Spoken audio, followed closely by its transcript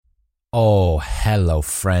Oh, hello,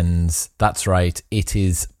 friends. That's right. It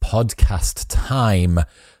is podcast time.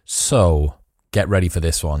 So get ready for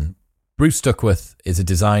this one. Bruce Duckworth is a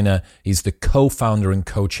designer. He's the co-founder and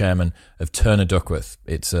co-chairman of Turner Duckworth.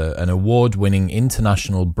 It's an award-winning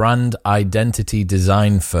international brand identity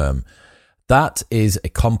design firm. That is a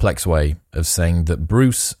complex way of saying that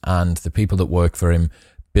Bruce and the people that work for him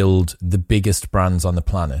build the biggest brands on the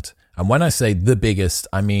planet. And when I say the biggest,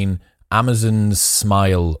 I mean Amazon's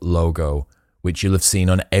Smile logo, which you'll have seen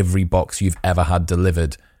on every box you've ever had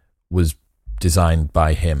delivered, was designed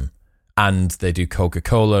by him. And they do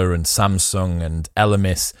Coca-Cola and Samsung and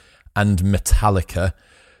Elemis and Metallica.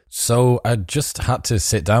 So I just had to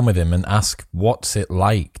sit down with him and ask, what's it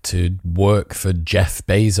like to work for Jeff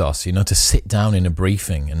Bezos? You know, to sit down in a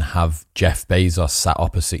briefing and have Jeff Bezos sat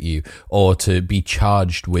opposite you, or to be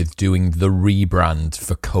charged with doing the rebrand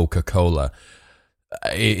for Coca-Cola.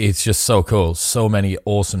 It's just so cool. So many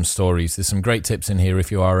awesome stories. There's some great tips in here if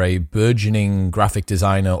you are a burgeoning graphic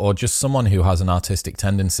designer or just someone who has an artistic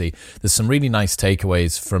tendency. There's some really nice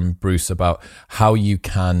takeaways from Bruce about how you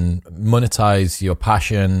can monetize your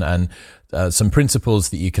passion and some principles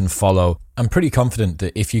that you can follow. I'm pretty confident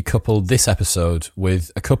that if you couple this episode with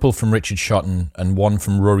a couple from Richard Shotton and one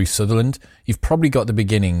from Rory Sutherland, you've probably got the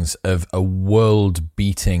beginnings of a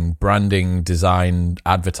world-beating branding, design,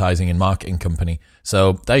 advertising and marketing company.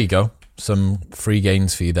 So there you go. Some free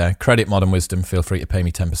gains for you there. Credit Modern Wisdom. Feel free to pay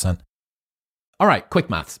me 10%. All right, quick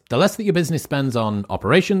maths. The less that your business spends on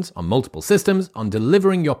operations, on multiple systems, on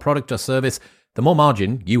delivering your product or service, the more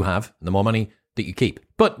margin you have, and the more money that you keep.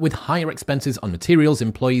 But with higher expenses on materials,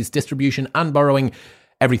 employees, distribution, and borrowing,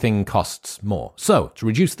 everything costs more. So, to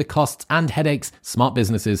reduce the costs and headaches, smart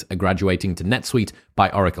businesses are graduating to NetSuite by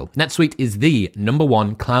Oracle. NetSuite is the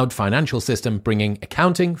 #1 cloud financial system, bringing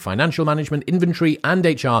accounting, financial management, inventory, and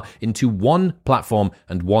HR into one platform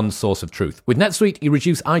and one source of truth. With NetSuite, you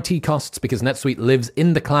reduce IT costs because NetSuite lives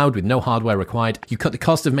in the cloud with no hardware required. You cut the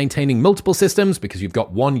cost of maintaining multiple systems because you've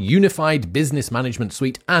got one unified business management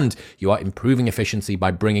suite, and you are improving efficiency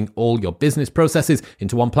by bringing all your business processes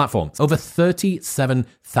into one platform. Over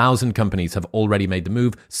 37,000 companies have already made the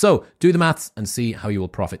move, so do the maths and see how you will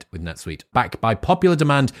profit with NetSuite. Backed by popular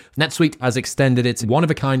demand, NetSuite has extended its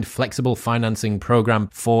one-of-a-kind flexible financing program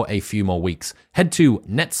for a few more weeks. Head to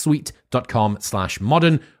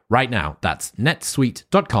netsuite.com/modern right now. That's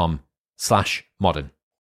netsuite.com/modern.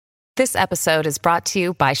 This episode is brought to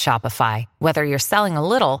you by Shopify. Whether you're selling a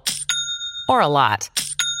little or a lot,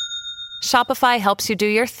 Shopify helps you do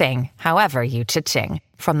your thing, however you cha-ching.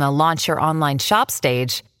 From the launch your online shop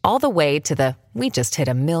stage, all the way to the we just hit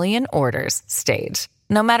 1 million orders stage.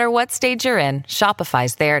 No matter what stage you're in,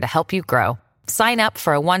 Shopify's there to help you grow. Sign up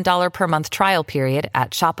for a $1 per month trial period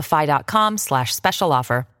at shopify.com/special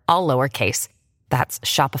offer, all lowercase. That's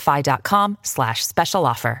shopify.com/special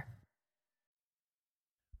offer.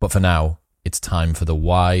 But for now, it's time for the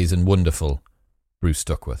wise and wonderful Bruce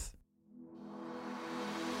Duckworth.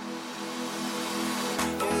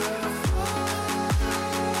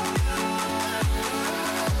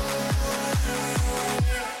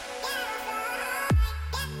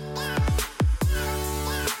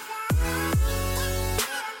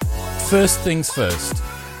 First things first,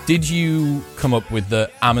 did you come up with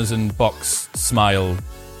the Amazon box Smile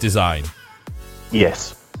design?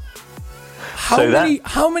 Yes.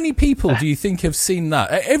 How many people do you think have seen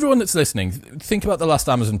that? Everyone that's listening, think about the last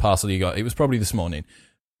Amazon parcel you got. It was probably this morning.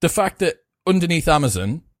 The fact that underneath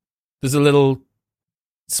Amazon, there's a little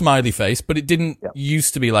smiley face, but it didn't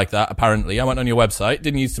used to be like that, apparently. I went on your website. It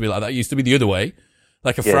didn't used to be like that. It used to be the other way,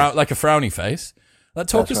 like a frowny face.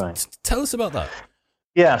 Tell us about that.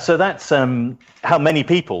 Yeah, so that's how many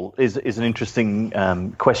people is an interesting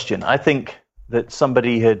question. I think that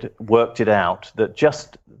somebody had worked it out that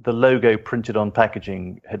just the logo printed on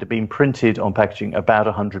packaging had been printed on packaging about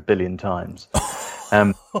 100 billion times.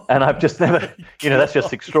 And I've just never, that's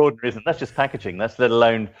just extraordinary, isn't it? That's just packaging. That's let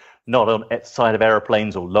alone not on side of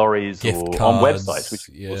aeroplanes or lorries gift or cards, on websites, which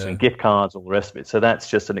and gift cards, all the rest of it. So that's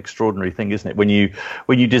just an extraordinary thing, isn't it? When you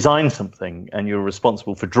design something and you're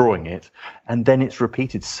responsible for drawing it, and then it's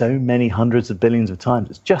repeated so many hundreds of billions of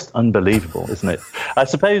times, it's just unbelievable, isn't it? I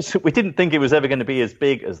suppose we didn't think it was ever going to be as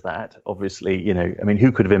big as that. Obviously,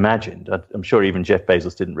 who could have imagined? I'm sure even Jeff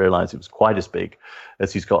Bezos didn't realize it was quite as big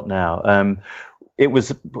as he's got now. I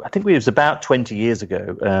think it was about 20 years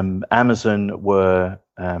ago. Amazon were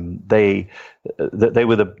they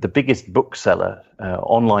were the biggest bookseller,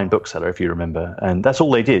 online bookseller, if you remember, and that's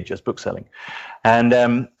all they did, just bookselling. And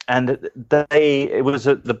it was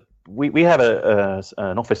we have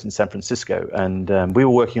an office in San Francisco, and we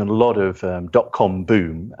were working on a lot of dot-com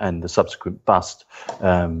boom and the subsequent bust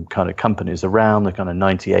kind of companies around the kind of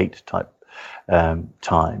 98 type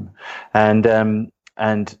time. And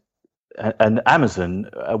Amazon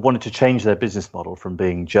wanted to change their business model from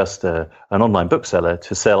being just an online bookseller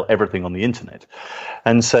to sell everything on the internet.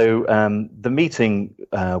 And so the meeting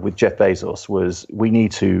with Jeff Bezos was,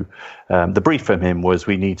 the brief from him was,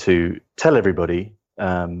 we need to tell everybody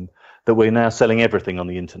that we're now selling everything on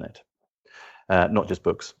the internet, not just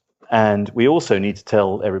books. And we also need to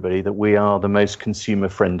tell everybody that we are the most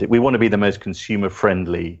consumer-friendly. We want to be the most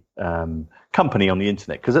consumer-friendly company on the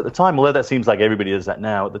internet. Because at the time, although that seems like everybody does that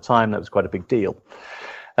now, at the time that was quite a big deal.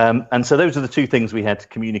 And so those are the two things we had to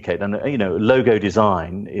communicate. And logo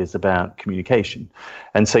design is about communication,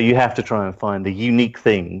 and so you have to try and find the unique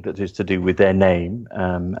thing that is to do with their name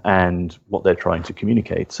and what they're trying to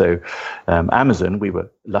communicate. So Amazon, we were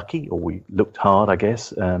lucky, or we looked hard, I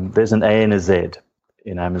guess. There's an A and a Z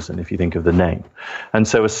in Amazon, if you think of the name. And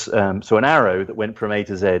so an arrow that went from A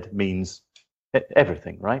to Z means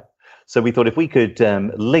everything, right? So we thought if we could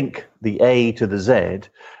link the A to the Z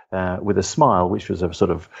with a smile, which was a sort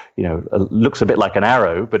of, looks a bit like an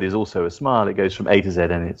arrow, but is also a smile. It goes from A to Z,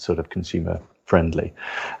 and it's sort of consumer friendly,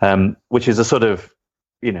 which is a sort of,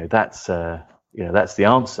 that's the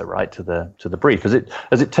answer, right, to the brief.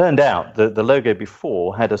 As it turned out, the logo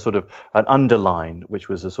before had a sort of an underline, which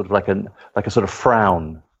was a sort of like a sort of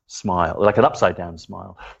frown smile, like an upside down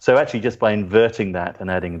smile. So actually, just by inverting that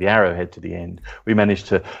and adding the arrowhead to the end, we managed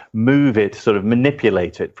to move it, sort of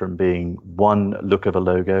manipulate it from being one look of a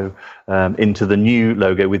logo into the new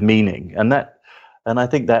logo with meaning. And I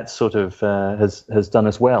think that sort of has done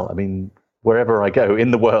us well. I mean, wherever I go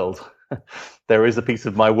in the world, there is a piece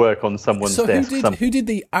of my work on someone's desk. So who did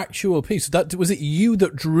the actual piece? Was it you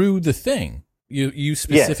that drew the thing? You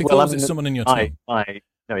specifically, yes, well, or was it someone in your team?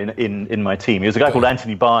 In my team. He was a guy called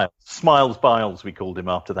Anthony Biles. Biles, we called him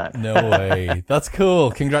after that. No way. That's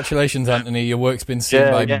cool. Congratulations, Anthony. Your work's been seen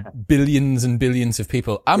by billions and billions of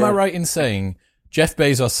people. Am I right in saying Jeff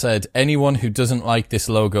Bezos said anyone who doesn't like this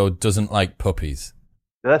logo doesn't like puppies?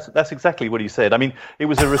 That's exactly what he said. I mean, it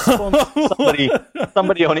was a response to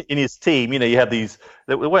somebody in his team. You have these.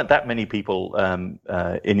 There weren't that many people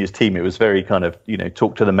in his team. It was very kind of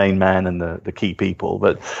talk to the main man and the key people.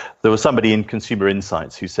 But there was somebody in Consumer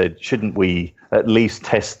Insights who said, "Shouldn't we at least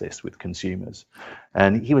test this with consumers?"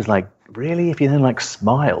 And he was like, "Really? If you don't like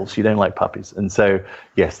smiles, you don't like puppies?" And so,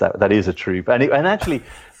 yes, that is a truth. And actually,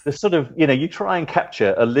 the sort of you try and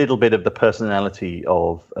capture a little bit of the personality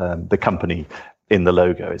of the company in the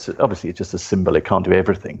logo. It's just a symbol. It can't do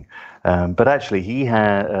everything. But actually,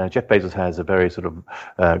 Jeff Bezos has a very sort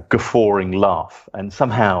of guffawing laugh. And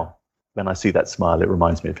somehow, when I see that smile, it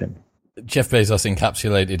reminds me of him. Jeff Bezos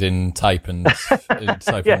encapsulated in type and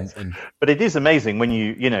type. Yes, but it is amazing when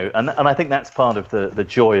and I think that's part of the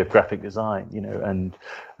joy of graphic design, and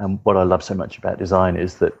what I love so much about design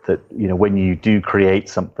is that when you do create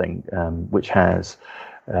something which has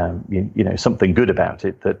something good about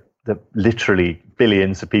it, that literally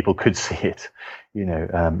billions of people could see it.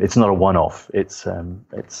 It's not a one-off. It's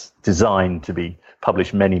designed to be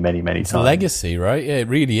published many, many, many times. It's a legacy, right? Yeah, it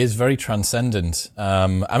really is very transcendent.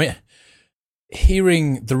 I mean,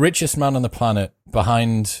 hearing the richest man on the planet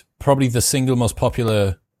behind probably the single most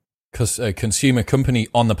popular consumer company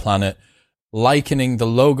on the planet, likening the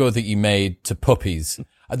logo that you made to puppies.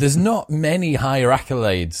 There's not many higher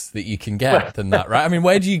accolades that you can get than that, right? I mean,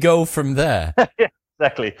 where do you go from there? Yeah.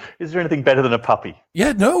 Exactly. Is there anything better than a puppy?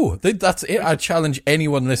 Yeah, no, that's it. I challenge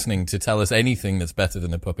anyone listening to tell us anything that's better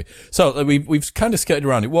than a puppy. So we've kind of skirted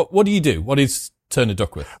around it. What do you do? What is Turner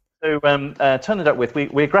Duckworth? So Turner Duckworth,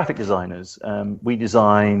 we're graphic designers. We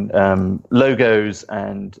design logos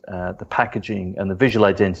and the packaging and the visual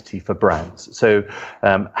identity for brands. So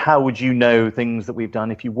how would you know things that we've done?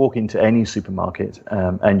 If you walk into any supermarket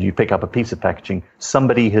and you pick up a piece of packaging,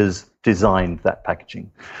 somebody has designed that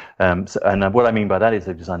packaging. And what I mean by that is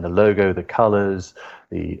they've designed the logo, the colors,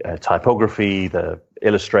 the typography, the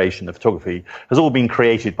illustration, the photography has all been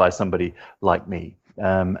created by somebody like me.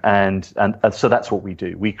 And so that's what we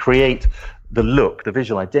do. We create the look, the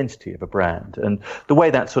visual identity of a brand. And the way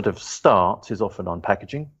that sort of starts is often on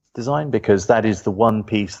packaging design, because that is the one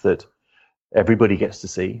piece that everybody gets to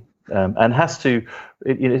see. And has to,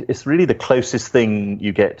 it's really the closest thing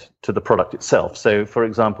you get to the product itself. So, for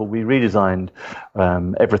example, we redesigned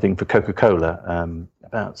everything for Coca-Cola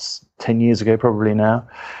about 10 years ago, probably now.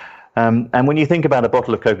 And when you think about a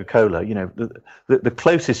bottle of Coca-Cola, the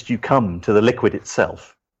closest you come to the liquid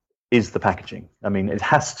itself is the packaging. I mean, it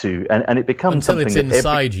has to, and it becomes until something it's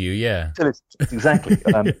inside you, yeah. Until it's exactly,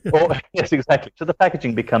 yes, exactly. So the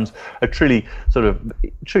packaging becomes a truly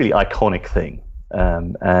iconic thing,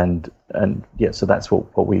 and yeah. So that's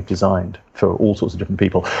what we've designed for all sorts of different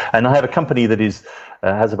people. And I have a company that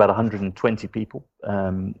has about 120 people,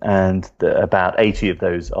 and about 80 of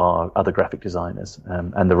those are other graphic designers,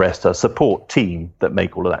 and the rest are support team that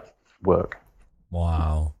make all of that work.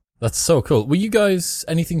 Wow. That's so cool. Were you guys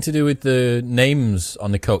anything to do with the names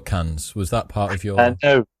on the Coke cans? Was that part of your...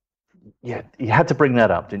 No. Yeah, you had to bring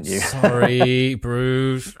that up, didn't you? Sorry,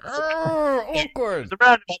 Bruce. Awkward. It was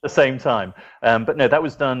around at the same time. But no, that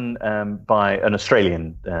was done by an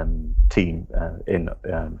Australian team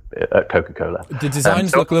at Coca-Cola. The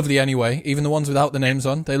designs look lovely anyway, even the ones without the names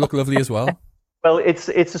on. They look lovely as well. Well, it's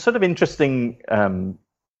a sort of interesting...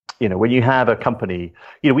 when you have a company,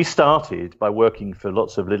 we started by working for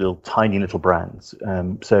lots of tiny little brands.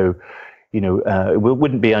 It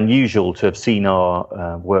wouldn't be unusual to have seen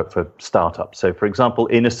our work for startups. So, for example,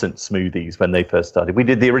 Innocent Smoothies, when they first started, we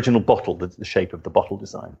did the original bottle, the shape of the bottle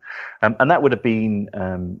design. And that would have been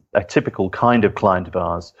a typical kind of client of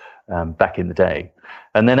ours back in the day.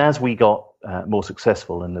 And then as we got more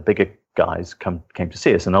successful and the bigger guys came to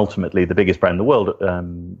see us, and ultimately the biggest brand in the world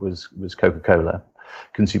was Coca-Cola,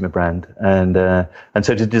 consumer brand, and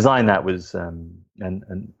so to design that was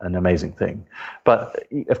an amazing thing. But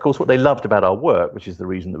of course, what they loved about our work, which is the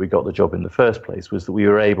reason that we got the job in the first place, was that we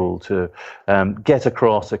were able to get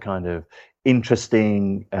across a kind of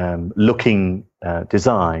interesting looking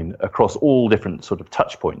design across all different sort of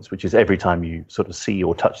touch points, which is every time you sort of see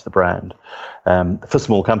or touch the brand, for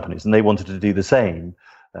small companies, and they wanted to do the same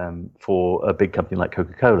for a big company like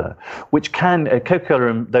Coca-Cola, which Coca-Cola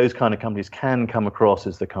and those kind of companies can come across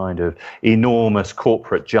as the kind of enormous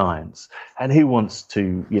corporate giants. And who wants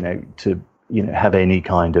to have any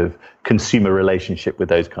kind of consumer relationship with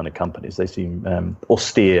those kind of companies? They seem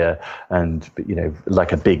austere and,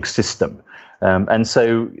 like a big system. And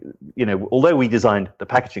so, although we designed the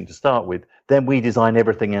packaging to start with, then we designed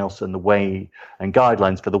everything else and the way and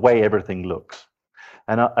guidelines for the way everything looks.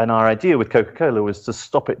 And our idea with Coca-Cola was to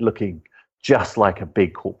stop it looking just like a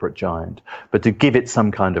big corporate giant, but to give it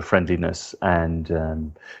some kind of friendliness and,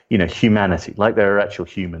 humanity, like there are actual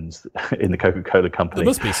humans in the Coca-Cola company. There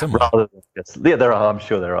must be somewhere. There are, I'm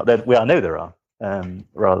sure there are. I know there are,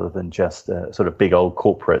 rather than just a sort of big old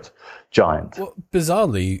corporate giant. Well,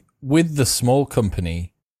 bizarrely, with the small company,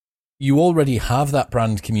 you already have that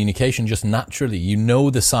brand communication just naturally. You know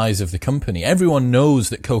the size of the company. Everyone knows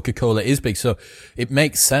that Coca-Cola is big. So it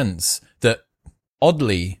makes sense that,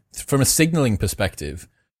 oddly, from a signaling perspective,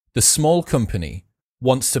 the small company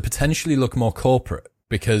wants to potentially look more corporate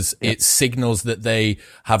because it signals that they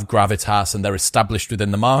have gravitas and they're established within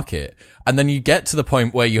the market. And then you get to the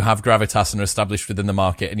point where you have gravitas and are established within the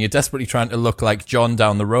market and you're desperately trying to look like John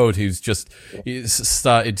down the road who's just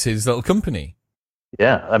started his little company.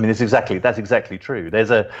 Yeah, I mean, that's exactly true.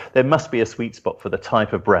 There must be a sweet spot for the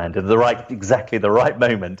type of brand at exactly the right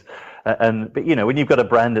moment. But when you've got a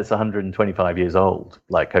brand that's 125 years old,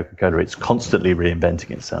 like Coca-Cola, it's constantly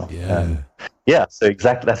reinventing itself. Yeah. So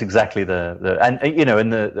that's exactly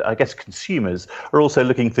I guess consumers are also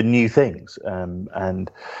looking for new things, and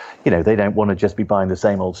they don't want to just be buying the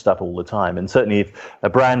same old stuff all the time. And certainly, if a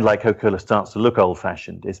brand like Coca-Cola starts to look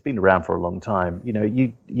old-fashioned, it's been around for a long time.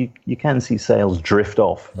 You can see sales drift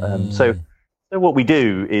off. So what we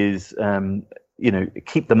do is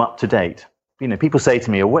keep them up to date. People say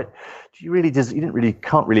to me, "Oh, what do you really?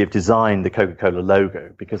 Can't really have designed the Coca-Cola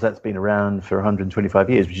logo because that's been around for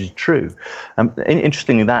 125 years," which is true.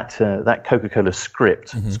 Interestingly, that Coca-Cola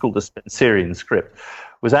script, it's called the Spencerian script,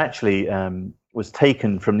 was actually was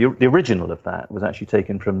taken from the original of that was actually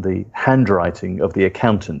taken from the handwriting of the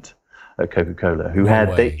accountant at Coca-Cola, who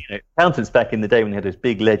accountants back in the day when they had those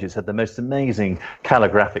big ledgers had the most amazing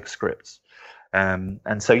calligraphic scripts. And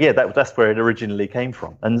so, that's where it originally came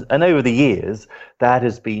from. And over the years, that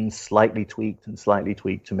has been slightly tweaked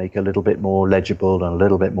to make it a little bit more legible and a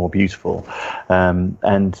little bit more beautiful.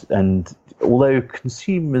 And although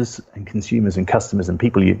consumers and customers and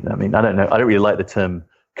people, I don't really like the term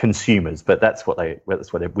consumers, but that's what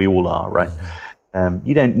we all are, right?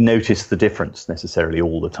 You don't notice the difference necessarily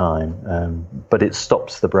all the time, but it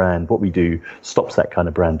stops the brand. What we do stops that kind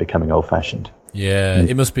of brand becoming old-fashioned. Yeah,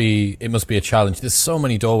 it must be a challenge. There's so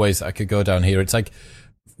many doorways I could go down here. It's like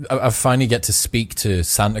I finally get to speak to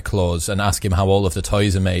Santa Claus and ask him how all of the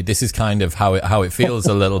toys are made. This is kind of how it feels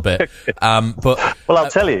a little bit. But I'll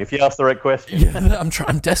tell you if you ask the right question. Yeah,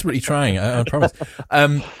 I'm desperately trying. I promise.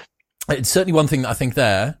 It's certainly one thing that I think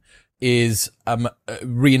there. is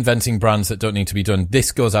reinventing brands that don't need to be done.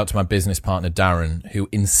 This goes out to my business partner, Darren, who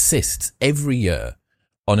insists every year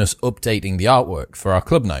on us updating the artwork for our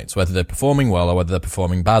club nights, whether they're performing well or whether they're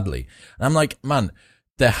performing badly. And I'm like, man,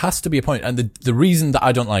 there has to be a point. And the reason that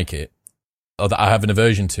I don't like it, or that I have an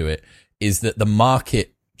aversion to it, is that the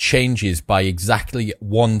market changes by exactly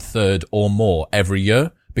 1/3 or more every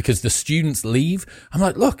year because the students leave. I'm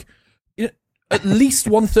like, look, at least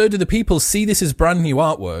 1/3 of the people see this as brand new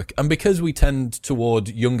artwork. And because we tend toward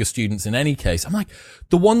younger students in any case, I'm like,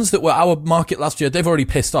 the ones that were our market last year, they've already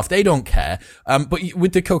pissed off. They don't care. But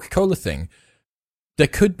with the Coca-Cola thing, there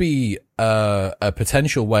could be a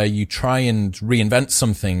potential where you try and reinvent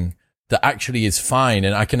something that actually is fine.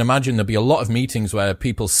 And I can imagine there'll be a lot of meetings where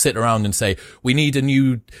people sit around and say, we need a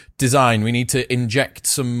new design. We need to inject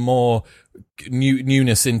some more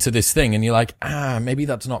newness into this thing. And you're like, maybe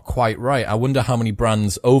that's not quite right. I wonder how many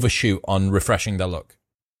brands overshoot on refreshing their look.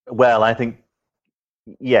 Well, I think,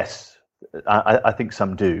 yes, I think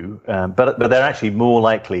some do. But they're actually more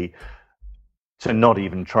likely to not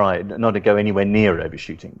even try, not to go anywhere near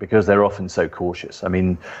overshooting because they're often so cautious. I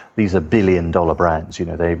mean, these are billion-dollar brands.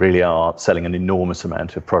 They really are selling an enormous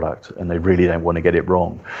amount of product, and they really don't want to get it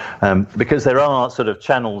wrong, because there are sort of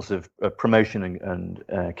channels of promotion and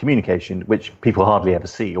communication which people hardly ever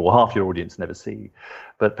see, or half your audience never see.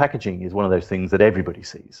 But packaging is one of those things that everybody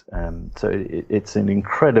sees. So it's an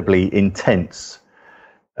incredibly intense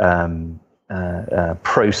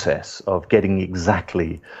process of getting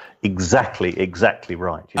exactly right. Exactly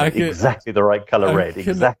the right color red.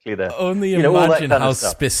 Exactly the. Only imagine how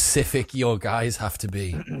specific your guys have to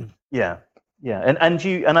be. Yeah.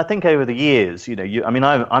 And I think over the years, I'm an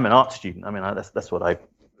art student. I mean, that's what I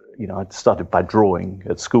started by drawing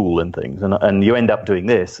at school and things, and you end up doing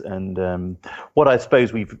this. And what I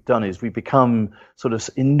suppose we've done is we've become sort of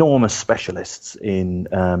enormous specialists in.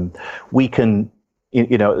 We can.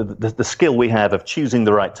 The skill we have of choosing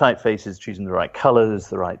the right typefaces, choosing the right colors,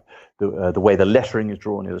 the way the lettering is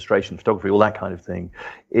drawn, illustration, photography, all that kind of thing.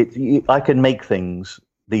 I can make things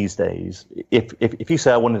these days. If you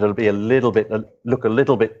say I wanted it to be look a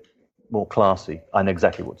little bit more classy, I know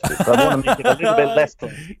exactly what to do. If I want to make it a little bit less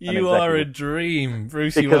classy. You are a dream,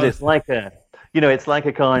 Bruce. Because it's like a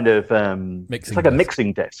kind of it's like a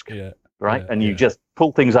mixing desk. Yeah. Right, and you just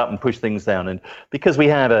pull things up and push things down, and because we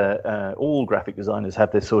have all graphic designers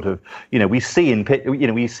have this sort of, we're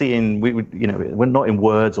not in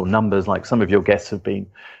words or numbers like some of your guests have been,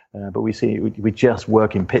 but we just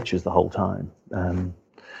work in pictures the whole time.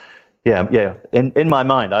 In my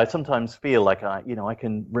mind, I sometimes feel like I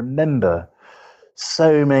can remember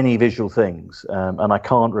so many visual things, and I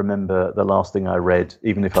can't remember the last thing I read,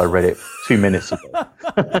 even if I read it 2 minutes ago.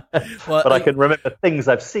 Well, but I can remember things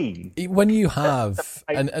I've seen. When you have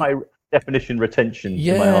my definition retention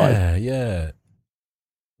in my eyes. Yeah.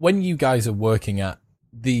 When you guys are working at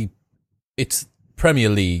it's Premier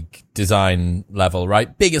League design level,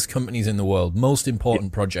 right? Biggest companies in the world, most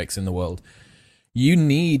important projects in the world. You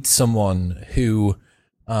need someone who,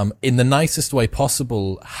 in the nicest way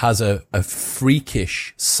possible, has a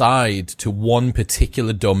freakish side to one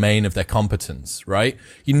particular domain of their competence, right?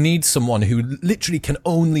 You need someone who literally can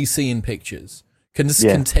only see in pictures,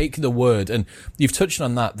 can take the word. And you've touched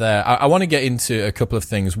on that there. I want to get into a couple of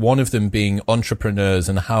things. One of them being entrepreneurs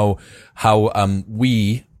and how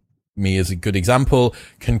me as a good example,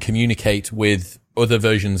 can communicate with other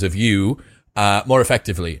versions of you more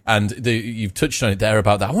effectively. And you've touched on it there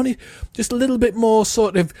about that. I want it just a little bit more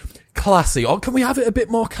sort of classy, or can we have it a bit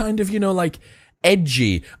more kind of, like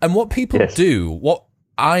edgy? And what people do, what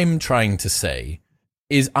I'm trying to say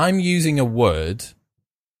is I'm using a word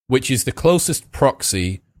which is the closest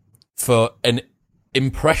proxy for an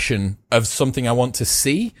impression of something I want to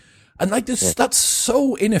see. And that's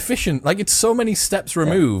so inefficient. Like, it's so many steps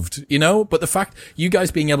removed, but the fact you guys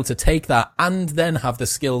being able to take that and then have the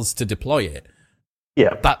skills to deploy it.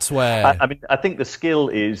 Yeah. That's where, I think the skill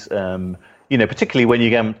is, particularly when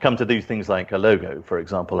you come to do things like a logo, for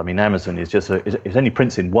example. I mean, Amazon is just, it only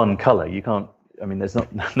prints in one color. You can't, there's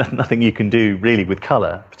nothing you can do really with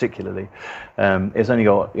color, particularly. It's only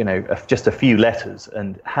got, just a few letters.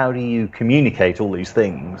 And how do you communicate all these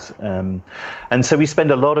things? And so we spend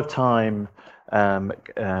a lot of time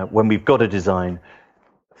when we've got a design,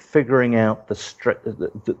 figuring out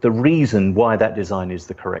the reason why that design is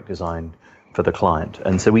the correct design for the client.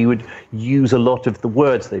 And so we would use a lot of the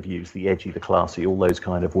words they've used, the edgy, the classy, all those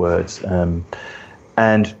kind of words, and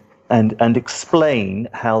explain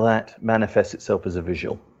how that manifests itself as a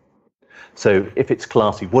visual. So if it's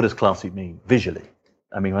classy, what does classy mean visually?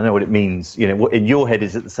 I mean, I know what it means. What in your head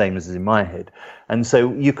is it the same as in my head? And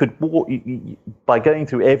so you could, by going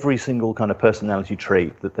through every single kind of personality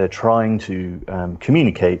trait that they're trying to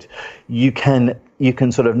communicate, you can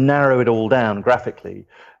sort of narrow it all down graphically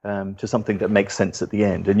to something that makes sense at the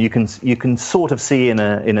end. And you can sort of see in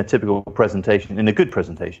a typical presentation, in a good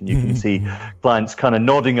presentation, you can see clients kind of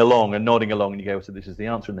nodding along, and you go, so this is the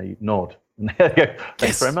answer, and they nod. And they go,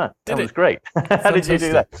 thanks very much. That was great. How did you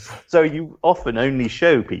do that? So you often only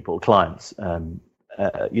show clients,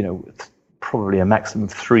 probably a maximum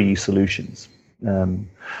of 3 solutions.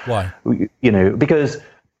 Why? Because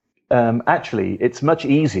actually, it's much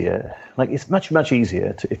easier. It's much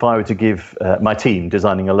easier if I were to give my team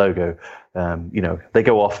designing a logo. They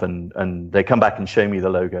go off and they come back and show me the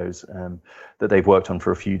logos that they've worked on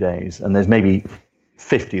for a few days, and there's maybe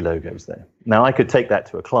 50 logos there. Now I could take that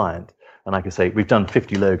to a client, and I could say, we've done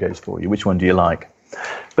 50 logos for you. Which one do you like?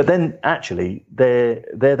 But then actually, they're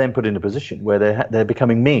then put in a position where they're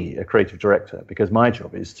becoming me, a creative director, because my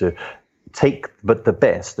job is to take but the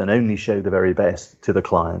best and only show the very best to the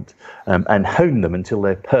client, and hone them until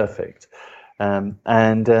they're perfect. And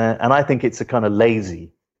I think it's a kind of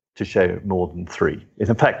lazy to show more than 3.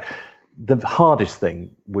 In fact, the hardest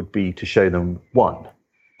thing would be to show them 1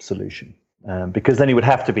 solution, because then it would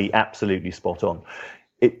have to be absolutely spot on.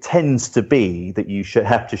 It tends to be that you should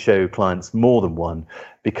have to show clients more than 1,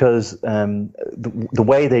 because the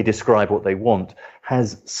way they describe what they want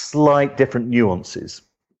has slight different nuances.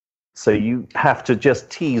 So you have to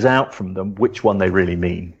just tease out from them which one they really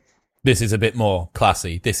mean. This is a bit more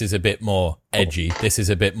classy. This is a bit more edgy. This is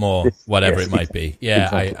a bit more whatever it might be. Yeah,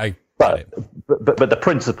 exactly. But the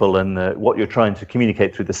principle and what you're trying to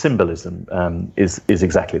communicate through the symbolism is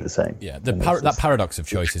exactly the same. Yeah, that paradox of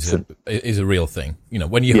choice is a real thing.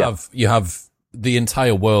 When you have the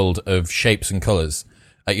entire world of shapes and colors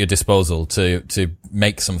at your disposal to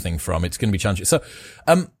make something from, it's going to be challenging. So,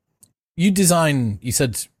 you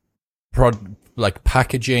said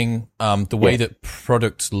packaging, the way that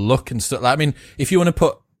products look and stuff. I mean, if you want to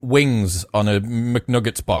put wings on a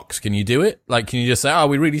McNuggets box, can you do it? Can you just say,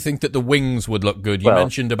 we really think that the wings would look good? You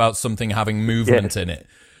mentioned about something having movement in it.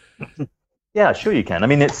 Yeah, sure you can. I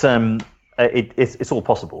mean, it's all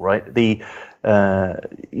possible, right? You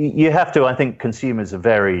have to. I think consumers are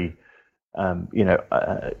very,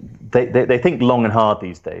 they think long and hard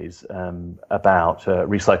these days about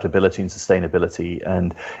recyclability and sustainability.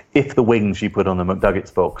 And if the wings you put on the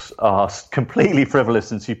McNuggets box are completely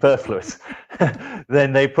frivolous and superfluous,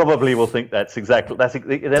 then they probably will think they're not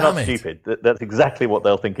stupid. That's exactly what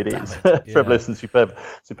they'll think it is. Frivolous and superb.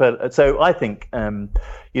 So I think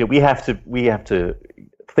we have to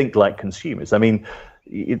think like consumers. I mean,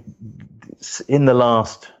 in the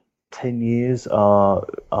last 10 years, our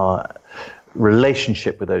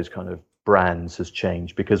relationship with those kind of brands has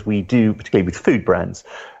changed, because we do, particularly with food brands,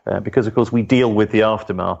 because of course we deal with the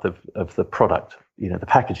aftermath of the product. The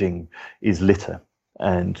packaging is litter,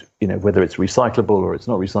 and whether it's recyclable or it's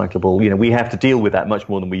not recyclable, we have to deal with that much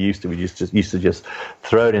more than we used to. We used to just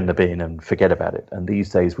throw it in the bin and forget about it. And these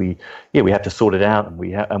days we have to sort it out, and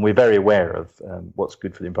we're very aware of what's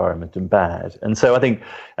good for the environment and bad. And so I think,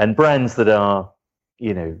 and brands that are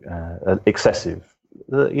excessive,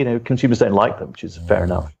 consumers don't like them, which is fair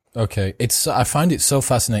enough. Okay, I find it so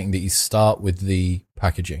fascinating that you start with the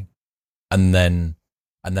packaging, and then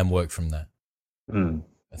work from there.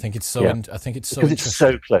 I think it's so. I think it's so because it's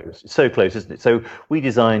so close. It's so close, isn't it? So we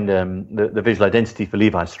designed the visual identity for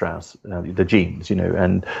Levi Strauss, the jeans,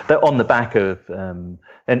 and they're on the back of, and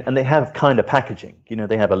they have kind of packaging.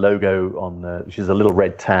 They have a logo on which is a little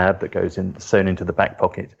red tab that goes sewn into the back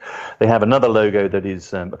pocket. They have another logo that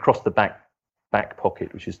is across the back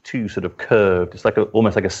pocket, which is 2 sort of curved. It's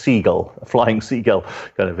almost like a seagull, a flying seagull,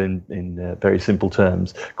 kind of in very simple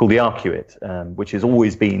terms, called the arcuate, which has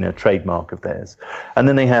always been a trademark of theirs. And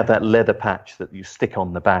then they have that leather patch that you stick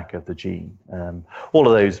on the back of the jean. All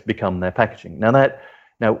of those become their packaging. Now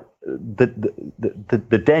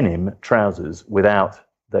the denim trousers without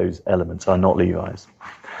those elements are not Levi's,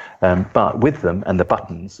 but with them, and the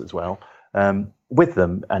buttons as well. With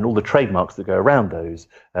them and all the trademarks that go around those,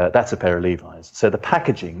 that's a pair of Levi's. So the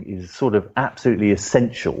packaging is sort of absolutely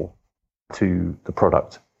essential to the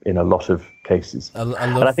product in a lot of cases. I love,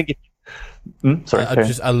 and I think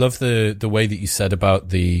I love the way that you said about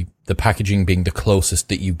the packaging being the closest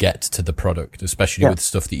that you get to the product, especially with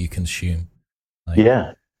stuff that you consume.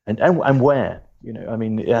 And where, I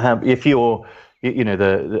mean, if you're,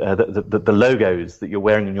 the logos that you're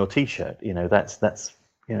wearing on your T-shirt,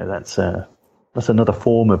 that's another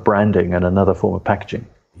form of branding and another form of packaging.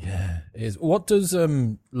 Yeah, it is. What does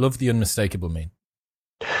love the unmistakable mean?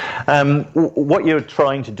 What you're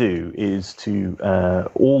trying to do is to,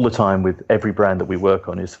 all the time with every brand that we work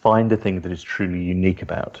on, is find a thing that is truly unique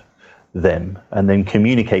about them and then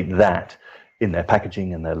communicate that in their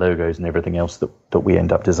packaging and their logos and everything else that we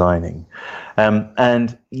end up designing.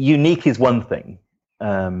 And unique is one thing.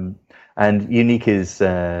 And unique is,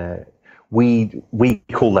 we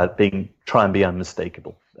call that try and be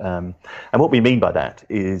unmistakable. And what we mean by that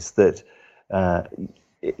is that,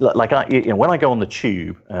 when I go on the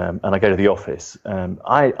tube and I go to the office,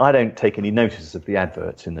 I don't take any notice of the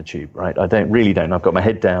adverts in the tube, right? I don't. I've got my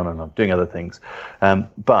head down and I'm doing other things.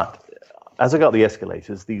 But as I go up the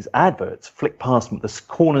escalators, these adverts flick past the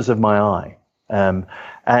corners of my eye. And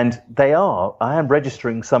I am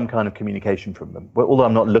registering some kind of communication from them, although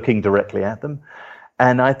I'm not looking directly at them.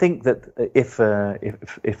 And I think that if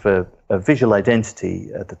a visual identity,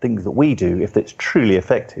 the things that we do, if it's truly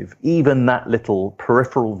effective, even that little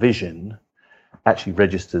peripheral vision actually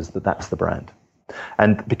registers that that's the brand,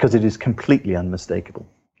 and because it is completely unmistakable.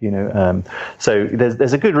 So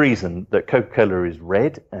there's a good reason that Coca-Cola is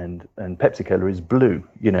red and Pepsi-Cola is blue.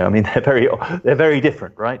 I mean, they're very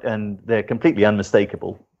different, right? And they're completely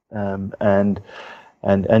unmistakable. And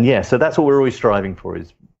yeah, so that's what we're always striving for,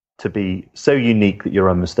 is to be so unique that you're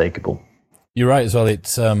unmistakable. You're right as well.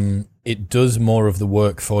 It does more of the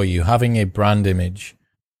work for you. Having a brand image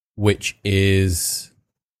which is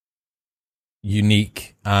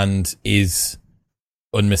unique and is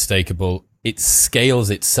unmistakable, it scales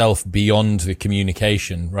itself beyond the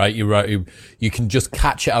communication, right? You're right. You can just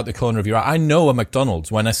catch it out the corner of your eye. I know a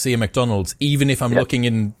McDonald's when I see a McDonald's, even if I'm looking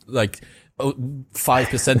in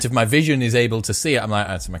 5% of my vision is able to see it. I'm like,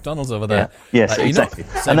 it's a McDonald's over there. Yeah. Yes, exactly.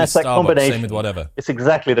 And that's that combination. Same with whatever. It's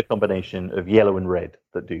exactly the combination of yellow and red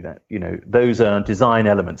that do that. Those are design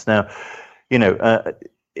elements. Now,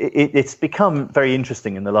 it's become very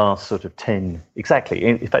interesting in the last sort of 10, exactly.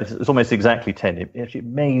 In fact, it's almost exactly 10. It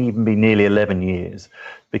may even be nearly 11 years,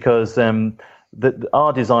 because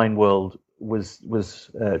our design world was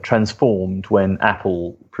transformed when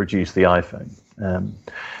Apple produced the iPhone.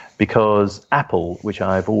 Because Apple, which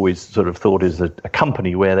I've always sort of thought is a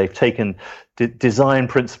company where they've taken design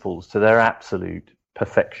principles to their absolute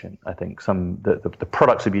perfection. I think the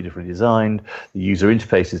products are beautifully designed, the user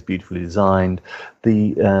interface is beautifully designed,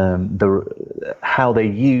 how they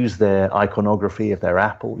use their iconography of their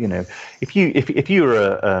Apple. If you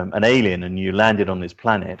were an alien and you landed on this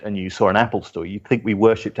planet and you saw an Apple store, you'd think we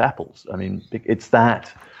worshipped apples. I mean, it's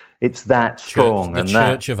that strong. The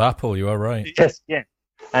Church of Apple. You are right. Yes. Yeah.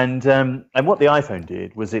 And what the iPhone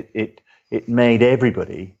did was it made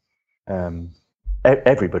everybody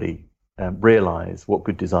realize what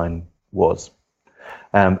good design was,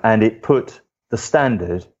 and it put the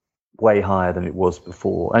standard way higher than it was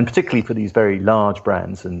before, and particularly for these very large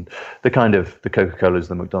brands and the Coca-Colas,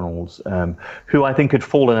 the McDonald's, who I think had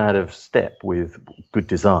fallen out of step with good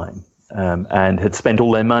design, and had spent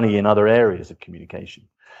all their money in other areas of communication.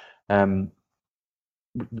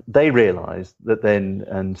 They realized that then,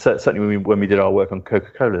 and certainly when we did our work on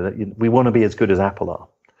Coca-Cola, that we want to be as good as Apple are.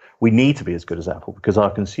 We need to be as good as Apple, because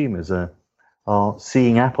our consumers are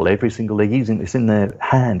seeing Apple every single day, using it's in their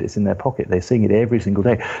hand, it's in their pocket. They're seeing it every single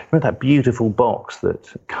day. Remember that beautiful box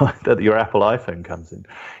that your Apple iPhone comes in?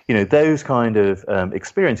 Those kind of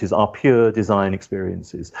experiences are pure design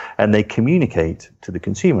experiences, and they communicate to the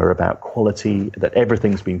consumer about quality, that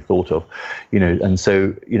everything's been thought of, and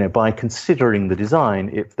so, by considering the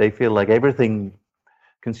design, if they feel like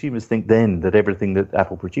consumers think then that everything that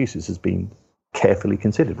Apple produces has been carefully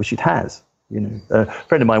considered, which it has. A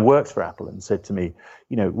friend of mine works for Apple and said to me,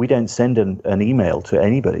 we don't send an email to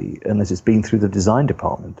anybody unless it's been through the design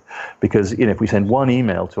department, because if we send one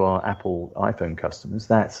email to our Apple iPhone customers,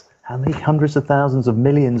 that's how many hundreds of thousands of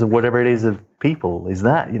millions of whatever it is of people is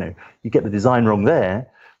that. You get the design wrong there,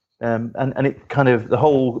 and it kind of the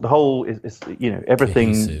whole is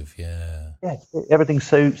everything. Cohesive, yeah. Yeah, everything's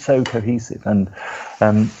so cohesive, and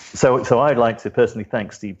so I'd like to personally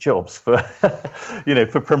thank Steve Jobs for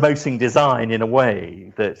for promoting design in a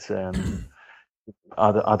way that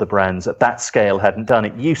other brands at that scale hadn't done.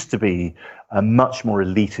 It used to be a much more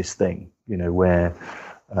elitist thing, where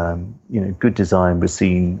good design was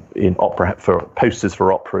seen in for posters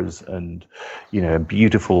for operas and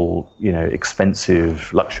beautiful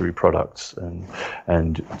expensive luxury products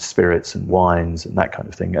and spirits and wines and that kind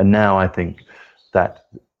of thing. And now I think that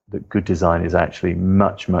good design is actually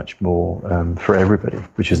much more for everybody,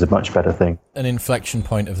 which is a much better thing. An inflection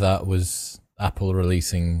point of that was Apple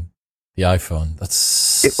releasing the iPhone. That's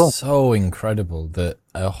so incredible that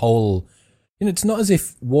a whole. It's not as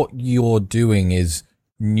if what you're doing is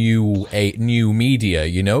new media.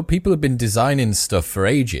 You know, people have been designing stuff for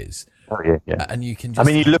ages. Oh yeah, yeah. And you can I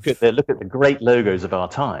mean, you look at the great logos of our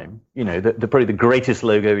time. You know, probably the greatest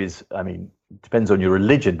logo is, I mean, it depends on your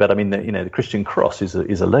religion, but I mean, the Christian cross is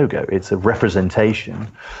a logo. It's a representation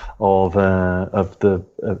of the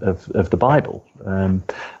Bible,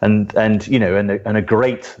 and you know, and a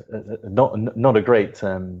great, not a great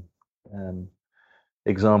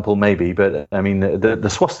example maybe, but I mean, the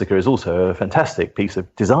swastika is also a fantastic piece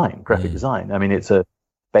of design, graphic design. I mean, it's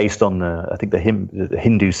based on the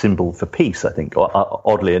Hindu symbol for peace, I think,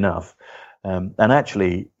 oddly enough. And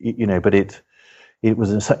actually, you know, but it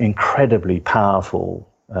was an incredibly powerful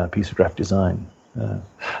piece of graphic design.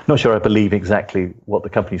 Not sure I believe exactly what the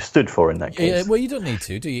company stood for in that case. Yeah, well, you don't need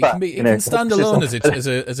to, do you? It can stand alone as a good piece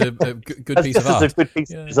of art. As a good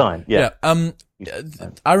piece of design, yeah.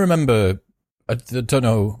 I remember, I don't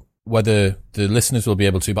know whether the listeners will be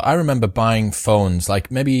able to, but I remember buying phones,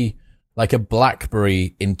 maybe a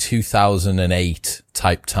BlackBerry in 2008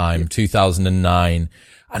 type time, 2009.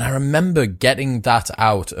 And I remember getting that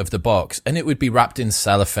out of the box, and it would be wrapped in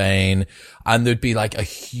cellophane, and there'd be a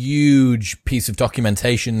huge piece of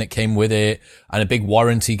documentation that came with it, and a big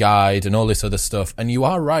warranty guide and all this other stuff. And you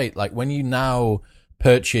are right. When you now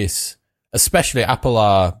purchase, especially Apple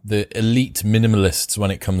are the elite minimalists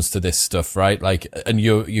when it comes to this stuff, right? And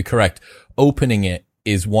you're correct. Opening it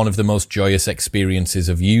is one of the most joyous experiences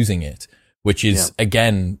of using it, which is,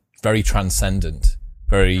 again, very transcendent,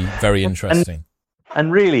 very, very interesting.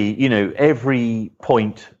 And really, you know, every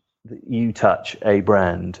point that you touch a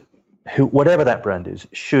brand, whatever that brand is,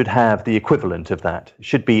 should have the equivalent of that,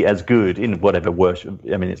 should be as good in whatever worship.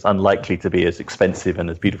 I mean, it's unlikely to be as expensive and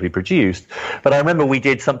as beautifully produced. But I remember we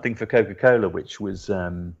did something for Coca-Cola, which was,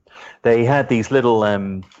 they had these little,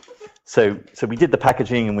 so we did the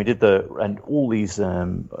packaging and all these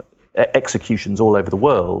executions all over the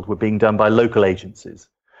world were being done by local agencies.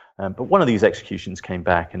 But one of these executions came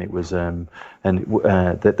back, and it was,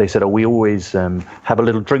 that they said, we always have a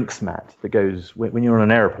little drinks mat that goes when you're on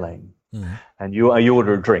an airplane, and you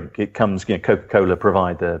order a drink. It comes, you know, Coca-Cola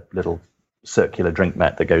provide the little circular drink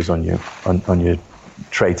mat that goes on your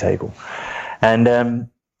tray table, and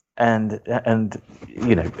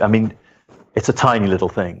you know, I mean, it's a tiny little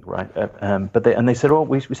thing, right? But they said,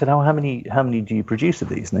 we said, how many do you produce of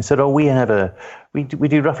these? And they said, we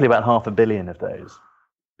do roughly about 500 million of those.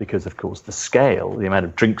 Because, of course, the scale, the amount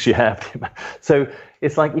of drinks you have. So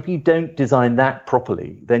it's like, if you don't design that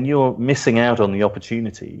properly, then you're missing out on the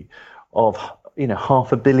opportunity of, you know,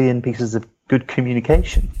 500 million pieces of good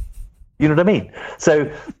communication. You know what I mean?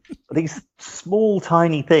 So these small,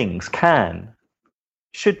 tiny things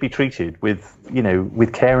should be treated with, you know,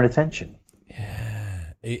 with care and attention.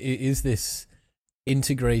 Yeah. It is this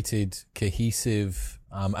integrated, cohesive,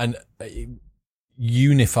 and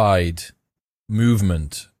unified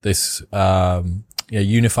movement, this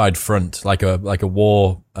unified front, like a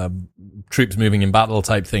war, troops moving in battle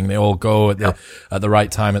type thing. They all go at the right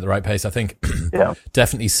time, at the right pace. I think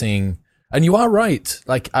definitely seeing, and you are right.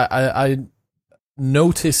 I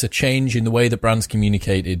notice a change in the way that brands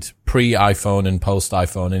communicated pre-iPhone and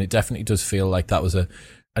post-iPhone, and it definitely does feel like that was an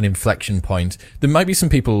inflection point. There might be some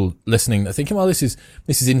people listening that are thinking, well, this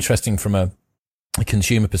is interesting from a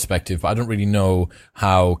consumer perspective, but I don't really know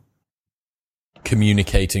how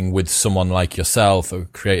communicating with someone like yourself, a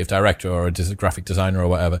creative director or a graphic designer or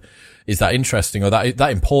whatever, is that interesting or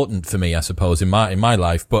that important for me, I suppose, in my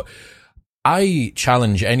life. But I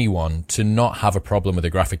challenge anyone to not have a problem with a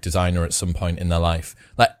graphic designer at some point in their life.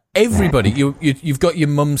 Like everybody, you've got your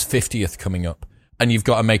mum's 50th coming up, and you've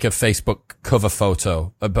got to make a Facebook cover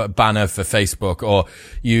photo, a banner for Facebook, or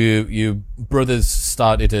you brothers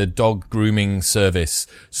started a dog grooming service,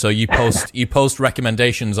 so you post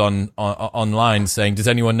recommendations online saying, does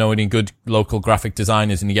anyone know any good local graphic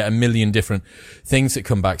designers? And you get a million different things that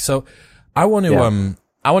come back. So I want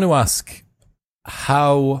to ask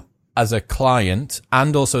how, as a client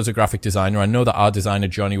and also as a graphic designer, I know that our designer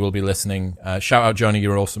Johnny will be listening. Shout out Johnny,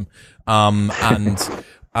 you're awesome.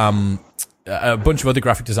 A bunch of other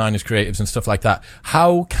graphic designers, creatives and stuff like that.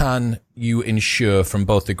 How can you ensure from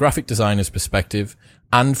both the graphic designer's perspective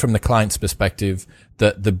and from the client's perspective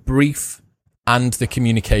that the brief and the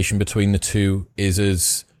communication between the two is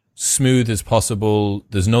as smooth as possible?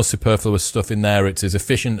 There's no superfluous stuff in there. It's as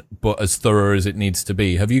efficient but as thorough as it needs to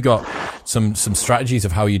be. Have you got some strategies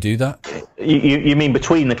of how you do that? You mean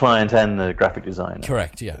between the client and the graphic designer?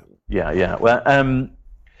 Correct, yeah. Yeah.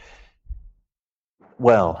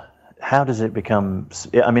 Well, how does it become?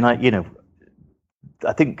 I mean,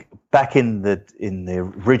 I think back in the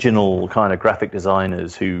original kind of graphic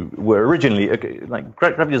designers who were originally like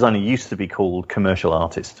graphic designer used to be called commercial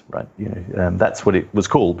artist, right? That's what it was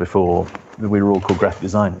called before we were all called graphic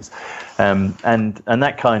designers, and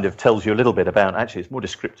that kind of tells you a little bit about, actually it's more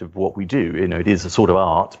descriptive of what we do. It is a sort of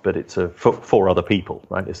art, but it's for other people,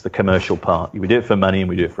 right? It's the commercial part. We do it for money and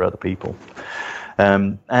we do it for other people,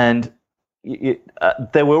 and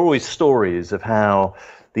there were always stories of how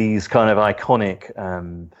these kind of iconic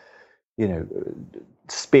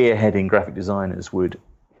spearheading graphic designers would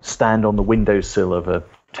stand on the windowsill of a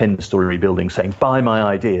 10-story building saying, buy my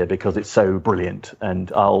idea because it's so brilliant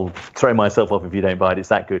and I'll throw myself off if you don't buy it, it's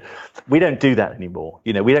that good. We don't do that anymore.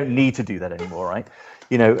 We don't need to do that anymore, right?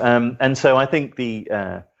 And so I think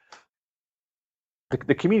the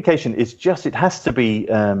communication is just, it has to be,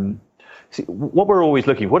 see, what we're always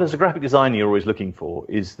looking for, what as a graphic designer you're always looking for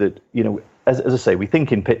is that, as I say, we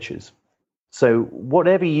think in pictures. So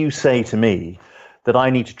whatever you say to me that I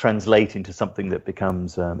need to translate into something that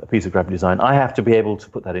becomes a piece of graphic design, I have to be able to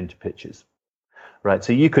put that into pictures, right?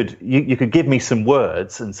 So you could give me some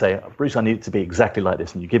words and say, Bruce, I need it to be exactly like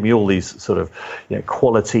this, and you give me all these sort of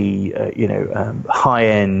quality, high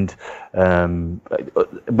end,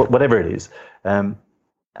 whatever it is. But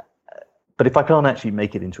if I can't actually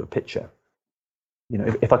make it into a picture,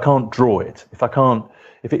 if I can't draw it,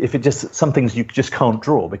 if it just, some things you just can't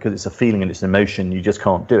draw because it's a feeling and it's an emotion, you just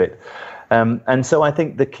can't do it. And so I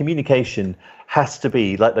think the communication has to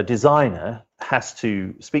be, like the designer has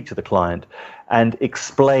to speak to the client and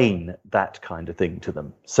explain that kind of thing to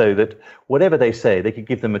them, so that whatever they say, they could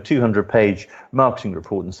give them a 200-page marketing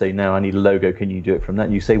report and say, no, I need a logo, can you do it from that?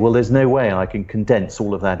 And you say, well, there's no way I can condense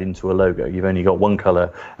all of that into a logo. You've only got one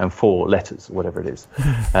color and 4 letters, whatever it is.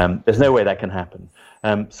 There's no way that can happen.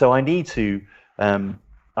 So I need to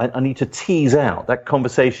I need to tease out that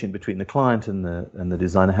conversation between the client and the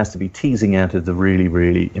designer. Has to be teasing out of the really,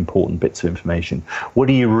 really important bits of information. What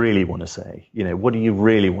do you really want to say? What do you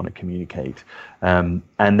really want to communicate? And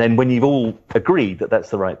then when you've all agreed that that's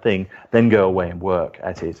the right thing, then go away and work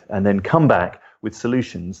at it, and then come back with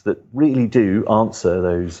solutions that really do answer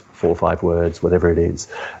those 4 or 5 words, whatever it is,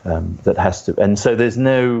 that has to. And so there's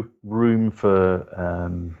no room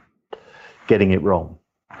for getting it wrong.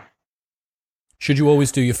 Should you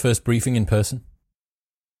always do your first briefing in person?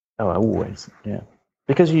 Oh, always, yeah.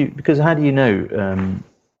 Because how do you know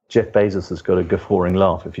Jeff Bezos has got a guffawing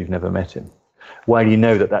laugh if you've never met him? Why do you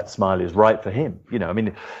know that smile is right for him?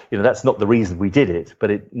 That's not the reason we did it, but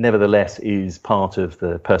it nevertheless is part of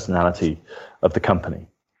the personality of the company.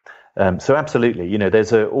 So absolutely,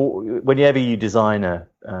 whenever you design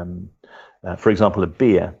for example, a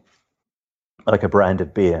beer, like a brand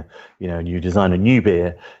of beer, and you design a new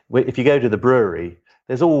beer, if you go to the brewery,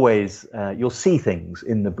 there's always, you'll see things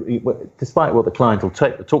despite what the client will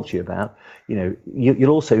talk to you about,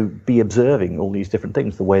 you'll also be observing all these different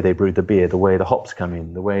things, the way they brew the beer, the way the hops come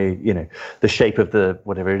in, the way, the shape of the,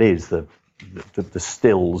 whatever it is, the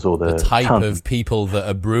stills or the type tons of people that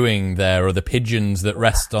are brewing there, or the pigeons that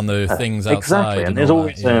rest on the things outside. Exactly, and there's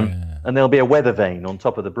always... And there'll be a weather vane on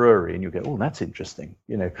top of the brewery, and you'll go, oh, that's interesting.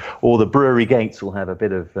 Or the brewery gates will have a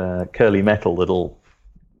bit of curly metal that'll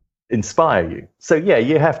inspire you. So, yeah,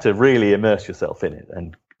 you have to really immerse yourself in it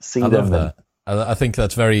and see them. I love that. I think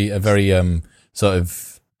that's a very sort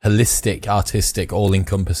of holistic, artistic,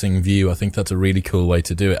 all-encompassing view. I think that's a really cool way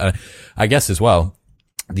to do it. And I guess as well,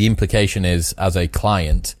 the implication is, as a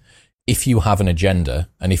client, if you have an agenda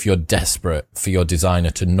and if you're desperate for your designer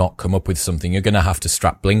to not come up with something, you're going to have to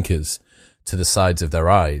strap blinkers to the sides of their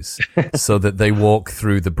eyes so that they walk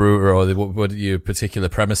through the brewer or your particular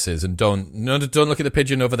premises and don't look at the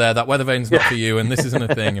pigeon over there. That weather vane's not for you, and this isn't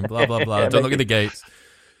a thing, and blah, blah, blah. Yeah, don't look at the gates.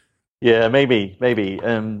 Yeah, maybe.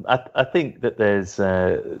 I think that there's,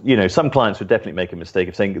 some clients would definitely make a mistake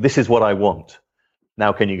of saying, this is what I want.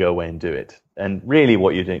 Now can you go away and do it? And really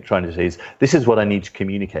what you're trying to say is, this is what I need to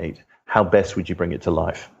communicate. How best would you bring it to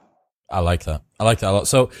life? I like that a lot.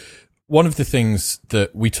 So one of the things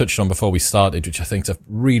that we touched on before we started, which I think is a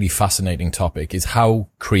really fascinating topic, is how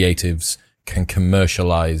creatives can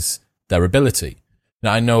commercialize their ability.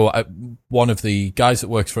 Now, I know one of the guys that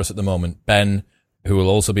works for us at the moment, Ben, who will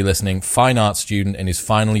also be listening, fine art student in his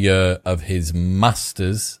final year of his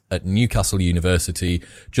master's at Newcastle University,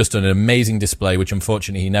 just an amazing display, which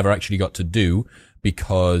unfortunately he never actually got to do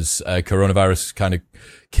because coronavirus kind of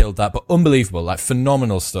killed that, but unbelievable, like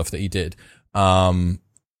phenomenal stuff that he did.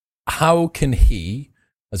 How can he,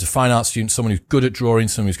 as a fine art student, someone who's good at drawing,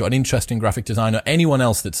 someone who's got an interest in graphic design, or anyone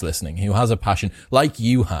else that's listening who has a passion like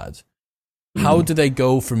you had, how do they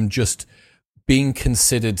go from just being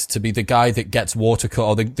considered to be the guy that gets watercolor,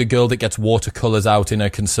 or the girl that gets watercolors out in her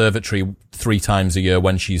conservatory 3 times a year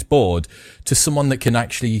when she's bored, to someone that can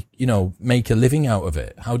actually, make a living out of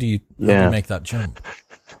it? How do you make that jump?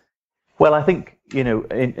 Well, I think,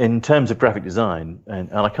 in terms of graphic design, and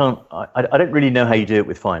I don't really know how you do it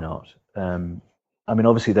with fine art.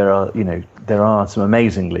 Obviously there are some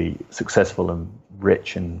amazingly successful and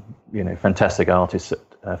rich and, fantastic artists,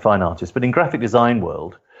 fine artists, but in graphic design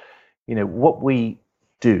world, what we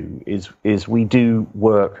do is we do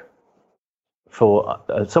work for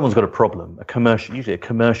someone's got a problem, usually a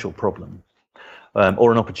commercial problem,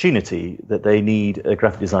 or an opportunity that they need a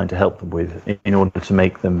graphic design to help them with in order to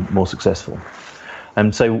make them more successful.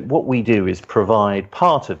 And so what we do is provide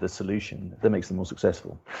part of the solution that makes them more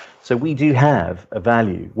successful. So we do have a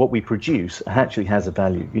value. What we produce actually has a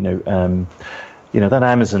value. That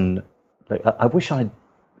Amazon. I wish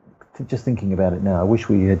just thinking about it now, I wish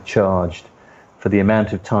we had charged for the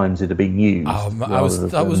amount of times it had been used.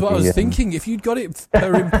 That was what I was thinking. If you'd got it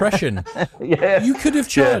per impression, you could have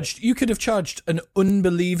charged. Yeah. You could have charged an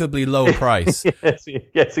unbelievably low price.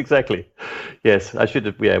 yes, exactly. Yes, I should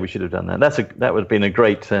have. Yeah, we should have done that. That would have been a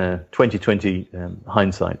great 2020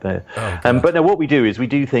 hindsight there. But no, what we do is we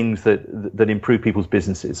do things that improve people's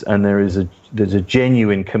businesses, and there's a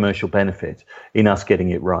genuine commercial benefit in us getting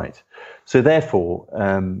it right. So therefore,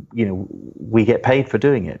 we get paid for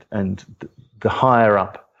doing it, and the higher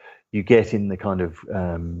up you get in the kind of,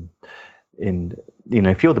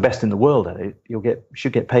 if you're the best in the world at it,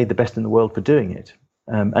 should get paid the best in the world for doing it.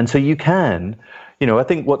 And so you can, I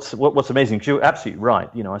think what's amazing, because you're absolutely right.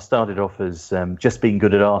 I started off as just being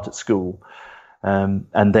good at art at school,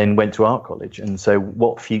 and then went to art college. And so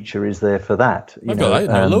what future is there for that? I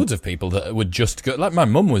know loads of people that would just go, like my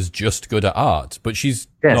mum was just good at art, but she's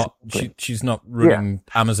she's not running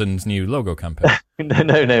Amazon's new logo campaign.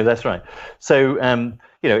 No, that's right. So,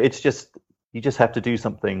 it's just, you just have to do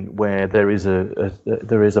something where there is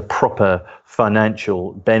a proper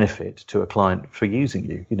financial benefit to a client for using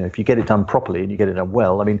you. If you get it done properly and you get it done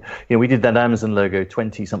well. We did that Amazon logo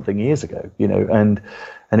 20 something years ago, and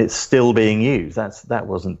it's still being used. That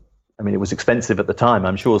wasn't, it was expensive at the time.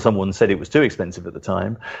 I'm sure someone said it was too expensive at the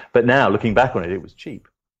time, but now looking back on it, it was cheap.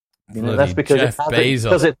 That's because Jeff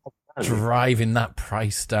Bezos driving that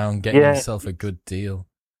price down, getting himself a good deal.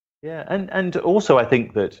 Yeah, and also I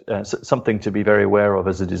think that something to be very aware of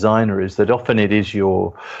as a designer is that often it is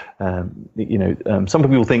your, some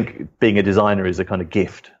people think being a designer is a kind of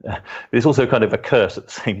gift, but it's also kind of a curse at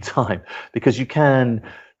the same time, because you can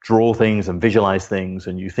draw things and visualize things,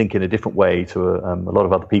 and you think in a different way to a lot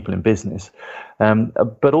of other people in business,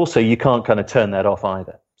 but also you can't kind of turn that off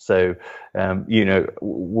either. So,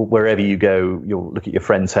 wherever you go, you'll look at your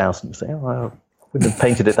friend's house and you say, "Oh, I wouldn't have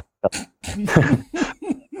painted it that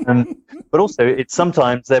way." But also, it's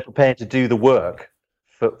sometimes they're prepared to do the work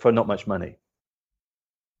for not much money,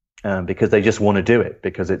 because they just want to do it,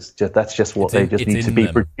 because that's just what they just need to be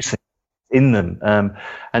producing in them,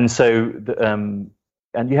 and so.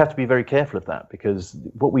 And you have to be very careful of that, because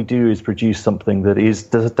what we do is produce something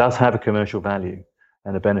that does have a commercial value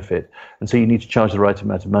and a benefit, and so you need to charge the right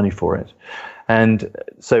amount of money for it. And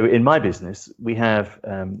so in my business, we have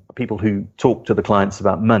people who talk to the clients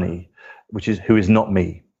about money, who is not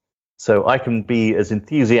me. So I can be as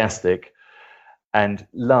enthusiastic and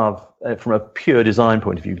love, from a pure design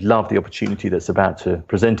point of view, love the opportunity that's about to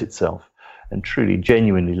present itself, and truly,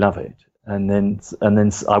 genuinely love it. And then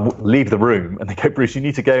I leave the room, and they go, "Bruce, you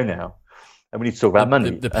need to go now, and we need to talk about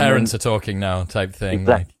money." The parents are talking now, type thing.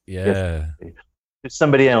 Exactly. Yes.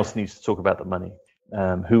 Somebody else needs to talk about the money,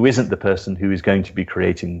 who isn't the person who is going to be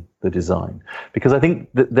creating the design. Because I think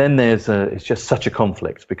that then it's just such a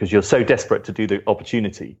conflict, because you're so desperate to do the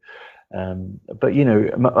opportunity. But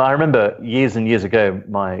I remember years and years ago,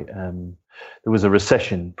 there was a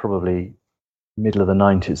recession, probably middle of the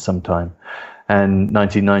 90s sometime, and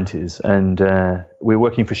 1990s, and we were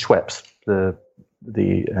working for Schweppes, the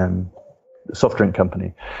soft drink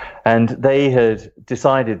company, and they had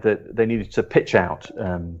decided that they needed to pitch out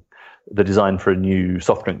the design for a new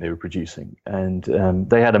soft drink they were producing, and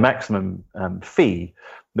they had a maximum fee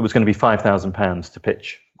that was going to be £5,000 to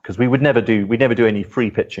pitch, because we never do any free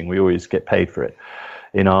pitching. We always get paid for it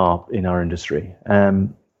in our industry.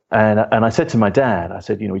 And I said to my dad, I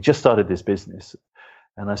said, we just started this business.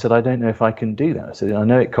 And I said, I don't know if I can do that. I said, I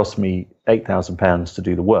know it cost me £8,000 to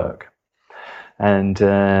do the work, and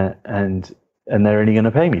they're only going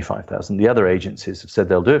to pay me $5,000. The other agencies have said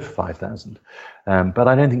they'll do it for $5,000, but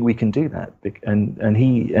I don't think we can do that. And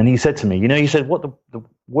he said to me, he said, what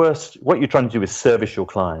you're trying to do is service your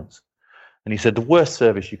clients. And he said the worst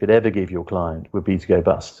service you could ever give your client would be to go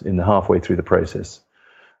bust in the halfway through the process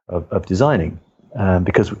of designing,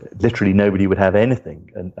 because literally nobody would have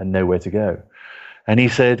anything and nowhere to go. And he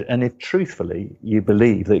said, and if truthfully you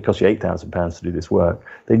believe that it costs you £8,000 to do this work,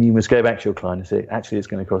 then you must go back to your client and say, actually, it's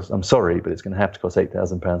going to cost, I'm sorry, but it's going to have to cost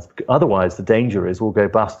 £8,000. Otherwise, the danger is we'll go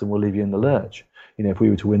bust and we'll leave you in the lurch, if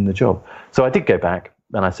we were to win the job. So I did go back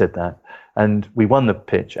and I said that, and we won the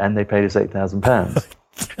pitch and they paid us £8,000.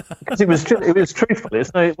 Because it was truthful.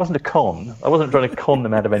 It wasn't a con. I wasn't trying to con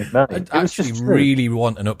them out of any money. I actually really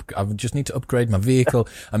want I just need to upgrade my vehicle,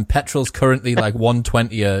 and petrol's currently like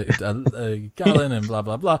 120 a gallon, and blah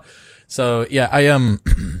blah blah. So yeah,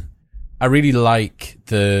 I really like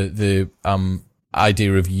the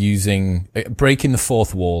idea of breaking the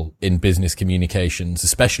fourth wall in business communications,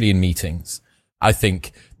 especially in meetings. I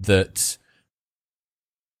think that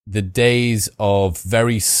the days of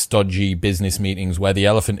very stodgy business meetings where the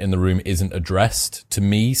elephant in the room isn't addressed, to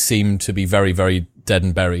me, seem to be very, very dead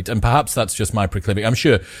and buried. And perhaps that's just my proclivity. I'm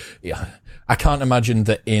sure, I can't imagine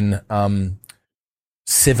that in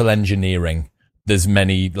civil engineering, there's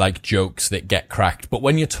many like jokes that get cracked. But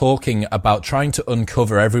when you're talking about trying to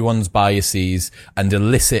uncover everyone's biases and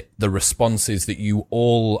elicit the responses that you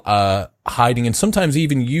all are hiding, and sometimes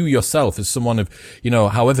even you yourself as someone of,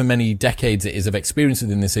 however many decades it is of experience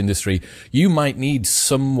within this industry, you might need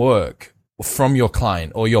some work from your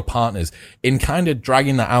client or your partners in kind of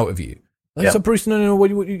dragging that out of you. So Bruce, no,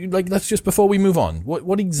 let's just, before we move on,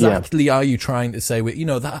 what exactly are you trying to say with,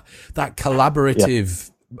 that collaborative,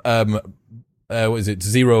 what is it?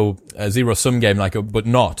 Zero sum game, but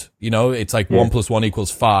not, it's like 1 + 1 =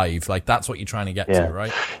 5. Like that's what you're trying to get to,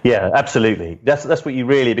 right? Yeah, absolutely. That's what you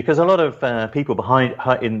really, because a lot of people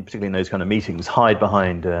particularly in those kind of meetings, hide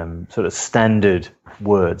behind sort of standard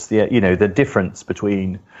words. The difference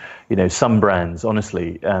between, some brands,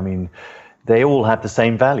 honestly, I mean, they all have the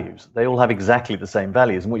same values. They all have exactly the same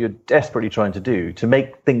values. And what you're desperately trying to do to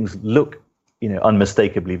make things look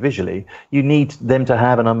unmistakably visually, you need them to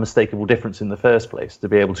have an unmistakable difference in the first place to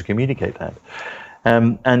be able to communicate that.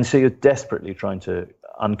 And so you're desperately trying to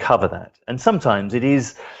uncover that. And sometimes it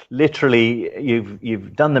is literally,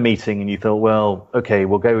 you've done the meeting and you thought, well, okay,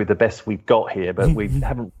 we'll go with the best we've got here, but we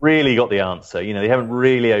haven't really got the answer. They haven't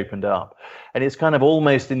really opened up. And it's kind of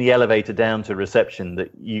almost in the elevator down to reception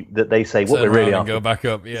that they say, what we're really after. Go back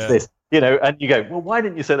up, yeah. This, and you go, well, why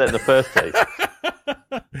didn't you say that in the first place?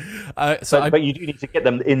 But you do need to get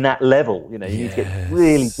them in that level. You need to get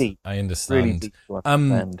really deep. I understand. Really deep to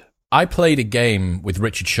understand. I played a game with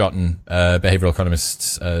Richard Shotton, behavioral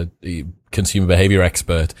economist, consumer behavior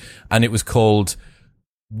expert, and it was called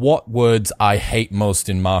 "What Words I Hate Most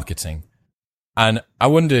in Marketing." And I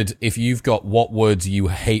wondered if you've got what words you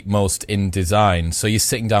hate most in design. So you're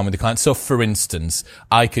sitting down with the client. So for instance,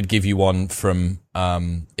 I could give you one from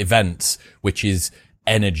events, which is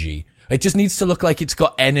energy. It just needs to look like it's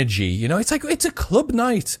got energy. It's like, it's a club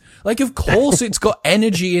night. Like, of course it's got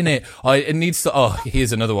energy in it. It needs to,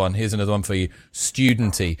 here's another one. Here's another one for you.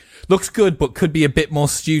 Studenty. Looks good, but could be a bit more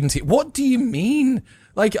studenty. What do you mean?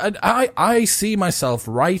 Like, I see myself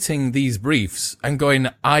writing these briefs and going,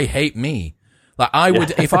 I hate me. Like I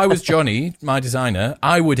would, if I was Johnny, my designer,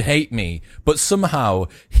 I would hate me. But somehow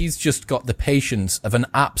he's just got the patience of an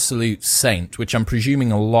absolute saint, which I'm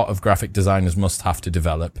presuming a lot of graphic designers must have to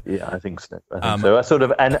develop. Yeah, I think so. So. I sort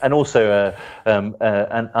of, and also an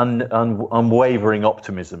unwavering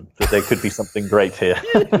optimism that there could be something great here.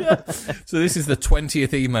 Yeah. So this is the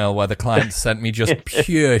 20th email where the client sent me just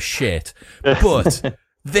pure shit, but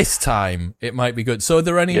this time it might be good. So are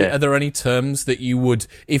there any terms that you would,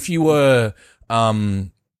 if you were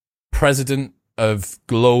president of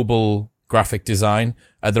global graphic design,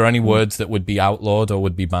 are there any words that would be outlawed or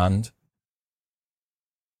would be banned?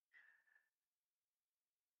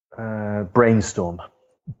 Brainstorm.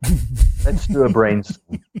 Let's do a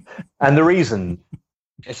brainstorm. And the reason,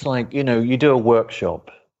 it's like, you do a workshop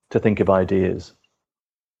to think of ideas,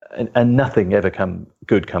 and nothing ever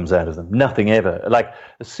good comes out of them. Nothing ever. Like,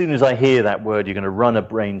 as soon as I hear that word, you're going to run a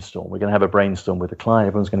brainstorm. We're going to have a brainstorm with the client.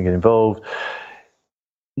 Everyone's going to get involved.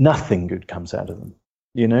 Nothing good comes out of them.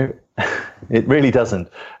 It really doesn't.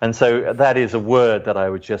 And so that is a word that I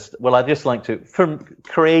would I'd just like to, from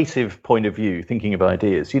creative point of view, thinking of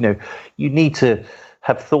ideas, you need to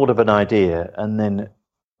have thought of an idea and then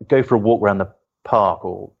go for a walk around the park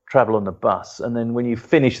or travel on the bus. And then when you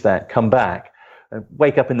finish that, come back and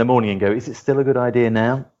wake up in the morning and go, is it still a good idea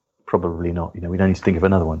now? Probably not. We don't need to think of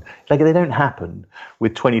another one. Like, they don't happen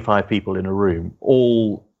with 25 people in a room,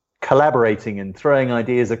 all collaborating and throwing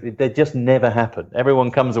ideas, they just never happen.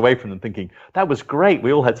 Everyone comes away from them thinking, that was great,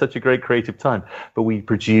 we all had such a great creative time, but we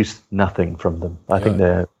produced nothing from them. I think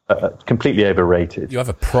they're completely overrated. You have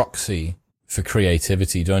a proxy for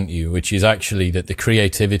creativity, don't you? Which is actually that the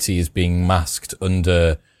creativity is being masked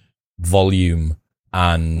under volume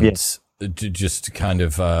and just kind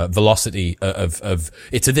of velocity of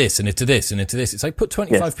it's a this and it's a this and it's a this. It's like put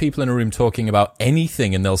 25 people in a room talking about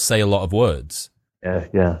anything and they'll say a lot of words.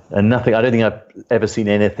 Yeah. And nothing, I don't think I've ever seen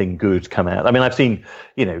anything good come out. I mean, I've seen,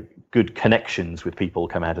 good connections with people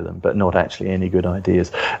come out of them, but not actually any good ideas.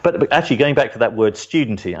 But actually, going back to that word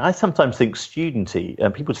studenty, I sometimes think studenty,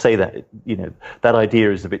 and people say that, that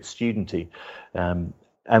idea is a bit studenty.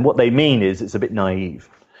 And what they mean is it's a bit naive.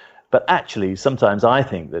 But actually, sometimes I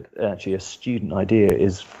think that actually a student idea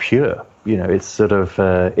is pure. It's sort of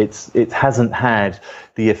it hasn't had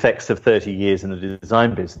the effects of 30 years in the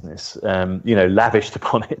design business, lavished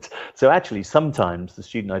upon it. So actually, sometimes the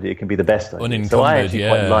student idea can be the best idea. So I actually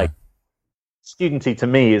quite like studenty. To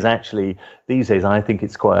me, is actually these days I think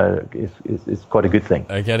it's quite a good thing.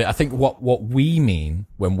 I get it. I think what we mean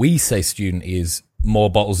when we say student is more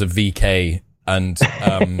bottles of VK and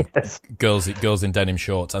girls in denim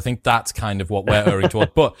shorts. I think that's kind of what we're erring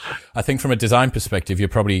towards. But I think from a design perspective, you're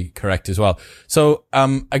probably correct as well. So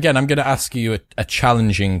again, I'm going to ask you a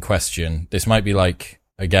challenging question. This might be like,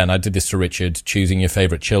 again, I did this to Richard, choosing your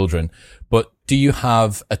favorite children. But do you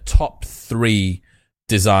have a top 3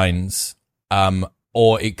 designs,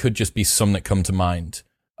 or it could just be some that come to mind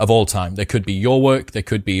of all time? There could be your work, there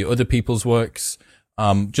could be other people's works,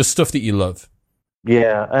 just stuff that you love.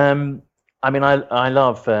 Yeah. I mean, I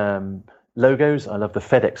love logos. I love the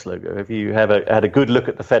FedEx logo. If you had a good look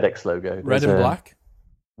at the FedEx logo, red and black.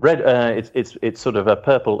 Red, it's sort of a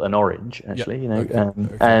purple and orange, actually. Okay.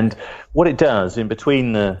 And what it does in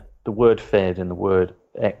between the word Fed and the word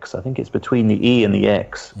X, I think it's between the E and the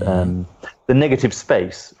X. The negative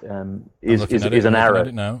space is an arrow. At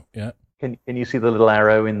it now. Yeah. Can you see the little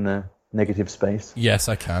arrow in the negative space? Yes,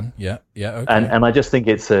 I can. Yeah. Okay. And I just think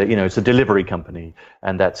it's a delivery company,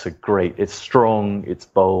 and that's it's strong, it's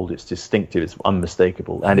bold, it's distinctive, it's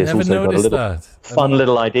unmistakable, and it's also got a little fun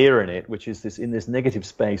little idea in it, which is in this negative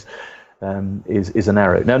space is an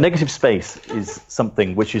arrow. Now, negative space is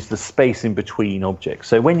something which is the space in between objects.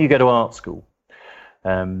 So when you go to art school,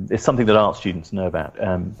 it's something that art students know about.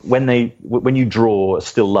 When you draw a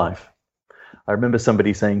still life, I remember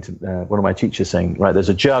somebody saying to one of my teachers saying, right, there's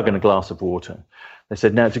a jug and a glass of water. They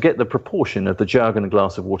said, now to get the proportion of the jug and the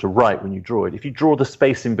glass of water right when you draw it, if you draw the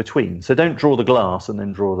space in between, so don't draw the glass and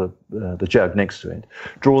then draw the jug next to it,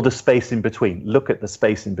 draw the space in between, look at the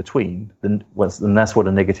space in between, then that's what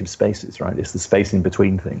a negative space is, right? It's the space in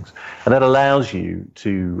between things. And that allows you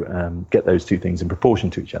to get those two things in proportion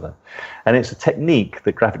to each other. And it's a technique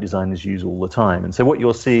that graphic designers use all the time. And so what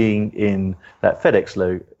you're seeing in that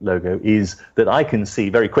FedEx logo is that I can see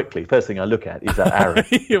very quickly, first thing I look at is that arrow.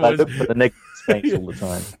 I look for the negative space all the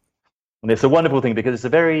time. And it's a wonderful thing because it's a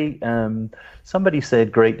very, somebody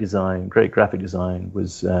said great graphic design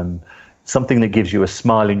was something that gives you a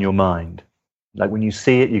smile in your mind. Like when you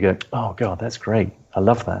see it, you go, oh God, that's great. I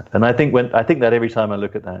love that. And I think that every time I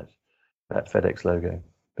look at that FedEx logo,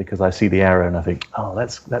 because I see the arrow and I think, oh,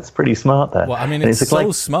 that's pretty smart there. Well, I mean, it's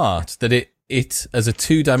so smart that it as a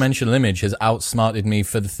 2-dimensional image has outsmarted me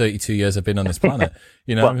for the 32 years I've been on this planet.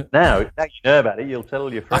 Well, now you know about it, you'll tell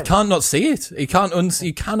all your friends. I can't not see it. You cannot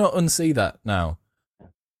unsee that now.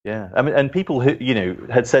 Yeah, I mean, and people who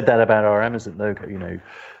had said that about our Amazon logo.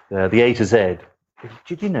 The A to Z.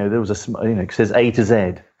 Did you know there was it says A to Z?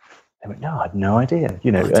 I went, no, I had no idea.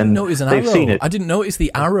 I didn't notice an arrow. Seen it. I didn't notice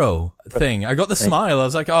the arrow thing. I got the smile. I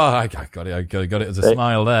was like, oh, I got it. I got it as a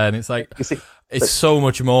smile there. And it's like, it's so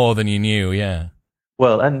much more than you knew. Yeah.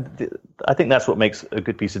 Well, and I think that's what makes a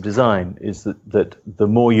good piece of design is that the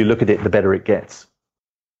more you look at it, the better it gets.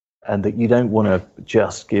 And that you don't want to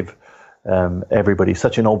just give everybody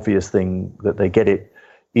such an obvious thing that they get it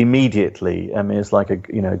immediately. I mean, it's like a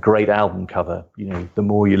great album cover. The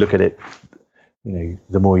more you look at it,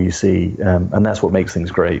 the more you see, and that's what makes things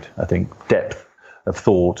great. I think depth of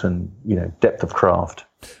thought and depth of craft.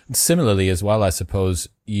 Similarly, as well, I suppose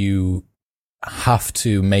you have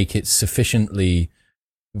to make it sufficiently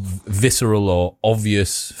visceral or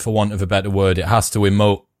obvious, for want of a better word. It has to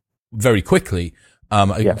emote very quickly.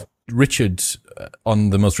 Richard,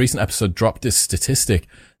 on the most recent episode, dropped this statistic.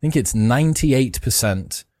 I think it's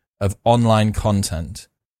 98% of online content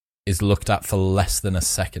is looked at for less than a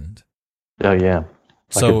second. Oh, yeah.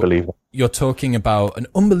 I could believe it. You're talking about an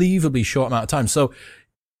unbelievably short amount of time. So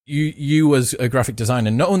you as a graphic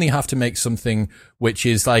designer not only have to make something which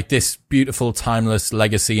is like this beautiful, timeless,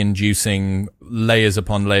 legacy-inducing layers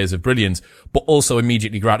upon layers of brilliance, but also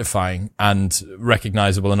immediately gratifying and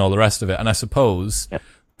recognizable and all the rest of it. And I suppose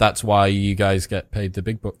that's why you guys get paid the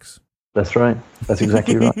big bucks. That's right. That's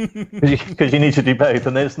exactly right. Because you need to do both,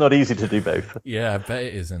 and it's not easy to do both. Yeah, I bet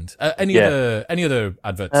it isn't. Any other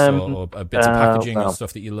adverts or bits of packaging or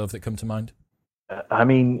stuff that you love that come to mind? I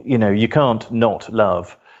mean, you can't not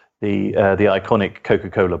love the iconic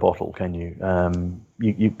Coca-Cola bottle, can you?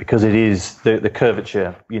 Because it is the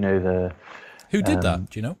curvature. Who did that?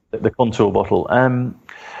 Do you know? The contour bottle.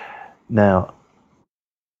 Now,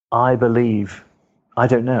 I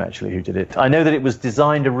don't know actually who did it. I know that it was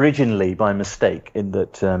designed originally by mistake, in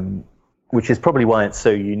that, which is probably why it's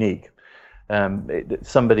so unique.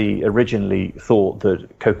 Somebody originally thought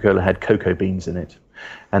that Coca-Cola had cocoa beans in it,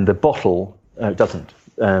 and the bottle doesn't.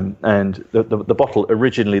 And the bottle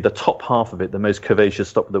originally, the top half of it, the most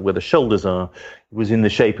curvaceous top where the shoulders are, was in the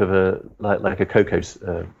shape of a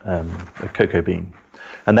cocoa bean,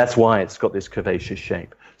 and that's why it's got this curvaceous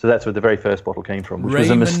shape. So that's where the very first bottle came from, which was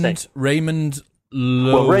a mistake. Raymond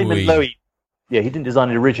Loewy. Well, Raymond Loewy, he didn't design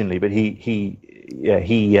it originally, but he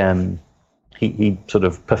sort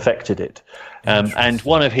of perfected it. And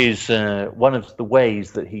one of the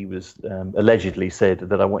ways that he was allegedly said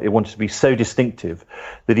that it wanted to be so distinctive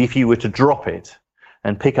that if you were to drop it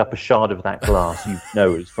and pick up a shard of that glass, you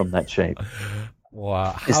know it's from that shape.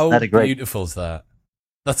 Wow, how beautiful is that?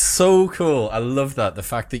 That's so cool. I love that. The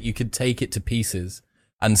fact that you could take it to pieces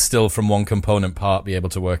and still from one component part be able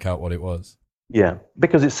to work out what it was. Yeah,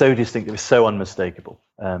 because it's so distinctive, it's so unmistakable.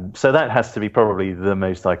 So that has to be probably the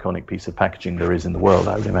most iconic piece of packaging there is in the world,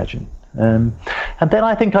 I would imagine. And then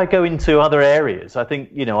I think I go into other areas. I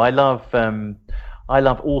think, I love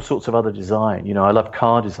all sorts of other design. I love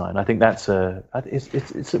car design. I think that's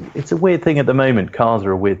it's a weird thing at the moment. Cars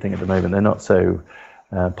are a weird thing at the moment. They're not so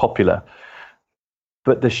popular.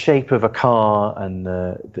 But the shape of a car and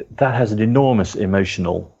that has an enormous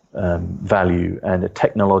emotional value and a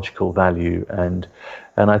technological value, and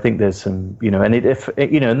I think there's some,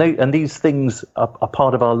 and these things are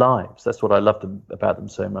part of our lives. That's what I love about them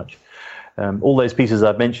so much. All those pieces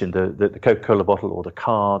I've mentioned, the Coca-Cola bottle or the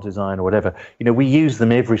car design or whatever, we use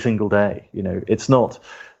them every single day. It's not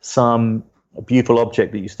some beautiful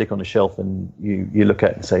object that you stick on a shelf and you look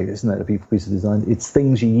at and say, isn't that a beautiful piece of design? It's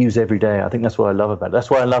things you use every day. I think that's what I love about it. That's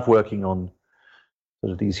why I love working on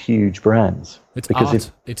sort of these huge brands. It's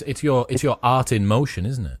because art. It's your art in motion,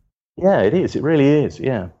 isn't it? Yeah, it is. It really is.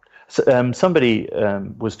 Yeah. So, somebody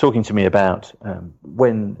was talking to me about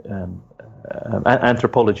when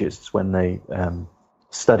anthropologists, when they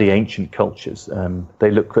study ancient cultures, they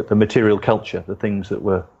look at the material culture, the things that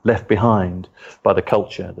were left behind by the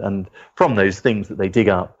culture, and from those things that they dig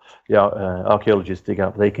up, archaeologists dig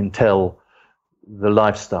up, they can tell the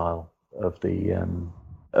lifestyle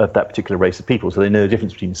of that particular race of people. So they know the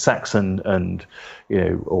difference between Saxon and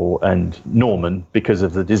Norman because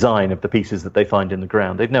of the design of the pieces that they find in the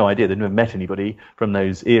ground. They've no idea. They've never met anybody from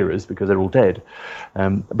those eras because they're all dead.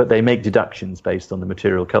 But they make deductions based on the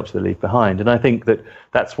material culture they leave behind. And I think that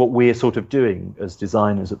that's what we're sort of doing as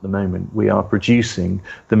designers at the moment. We are producing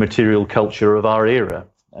the material culture of our era.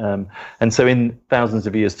 And so in thousands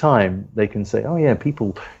of years' time, they can say, oh yeah,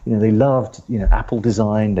 people, they loved, Apple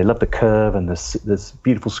design, they loved the curve and this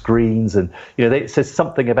beautiful screens, and, it says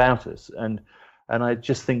something about us. And I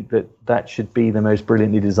just think that should be the most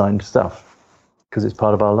brilliantly designed stuff because it's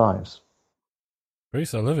part of our lives.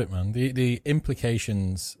 Bruce, I love it, man. The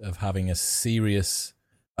implications of having a serious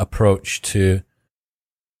approach to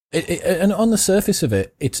it, and on the surface of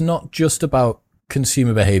it, it's not just about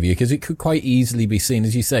consumer behavior, because it could quite easily be seen,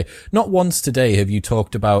 as you say. Not once today have you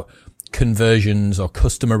talked about conversions or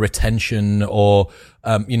customer retention or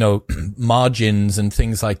margins and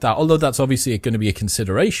things like that, although that's obviously going to be a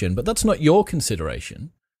consideration, but that's not your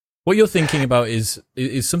consideration. What you're thinking about is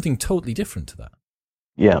something totally different to that.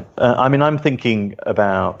 Yeah, I'm thinking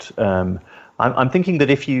about I'm thinking that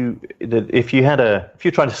if you're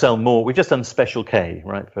trying to sell more, we've just done Special K,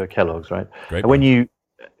 right, for Kellogg's, right? Great.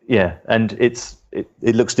 And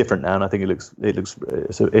it looks different now, and I think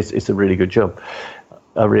it's a really good job.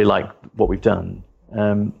 I really like what we've done.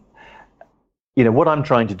 What I'm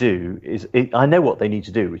trying to do is, I know what they need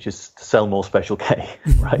to do, which is to sell more Special K,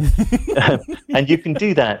 right? And you can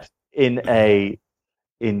do that in a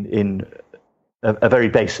very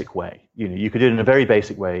basic way. You could do it in a very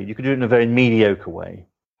basic way. You could do it in a very mediocre way.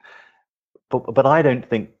 But I don't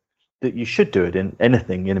think that you should do it in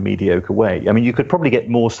anything in a mediocre way. I mean, you could probably get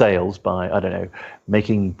more sales by, I don't know,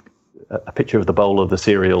 making a picture of the bowl of the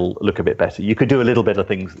cereal look a bit better. You could do a little bit of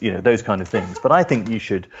things, those kind of things. But I think you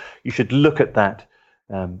should look at that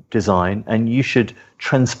design, and you should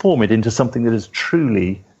transform it into something that is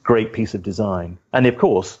truly great piece of design. And of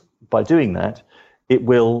course, by doing that, it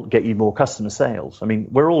will get you more customer sales. I mean,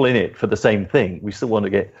 we're all in it for the same thing. We still want to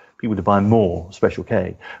get people to buy more Special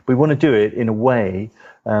K. We want to do it in a way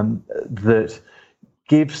that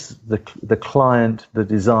gives the client the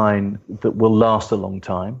design that will last a long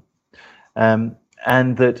time,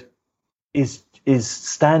 and that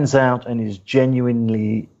stands out and is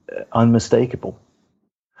genuinely unmistakable.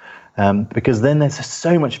 Because then there's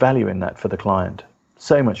so much value in that for the client.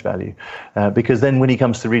 So much value, because then when he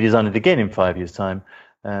comes to redesign it again in 5 years' time,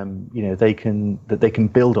 they can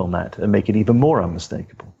build on that and make it even more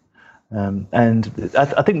unmistakable. And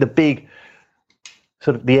I think the big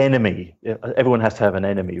sort of the enemy, everyone has to have an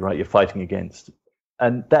enemy, right? You're fighting against,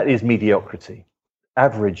 and that is mediocrity.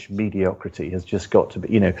 Average mediocrity has just got to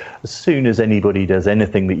be, as soon as anybody does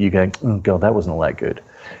anything that you go, oh God, that wasn't all that good.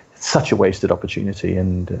 It's such a wasted opportunity,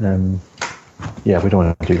 and we don't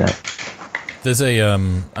want to do that. There's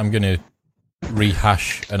I'm going to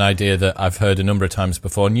rehash an idea that I've heard a number of times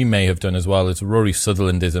before, and you may have done as well. It's Rory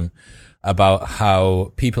Sutherlandism, about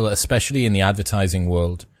how people, especially in the advertising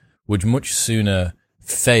world, would much sooner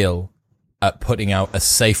fail at putting out a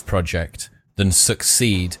safe project than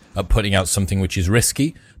succeed at putting out something which is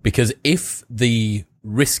risky. Because if the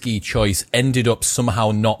risky choice ended up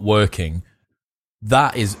somehow not working,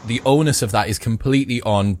 that is, the onus of that is completely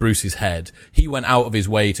on Bruce's head. He went out of his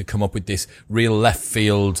way to come up with this real left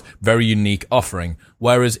field, very unique offering.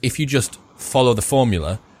 Whereas if you just follow the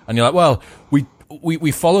formula and you're like, well, we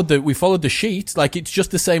followed the sheet, like it's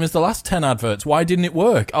just the same as the last 10 adverts. Why didn't it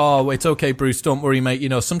work? Oh, it's okay, Bruce, don't worry, mate.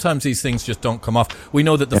 Sometimes these things just don't come off. We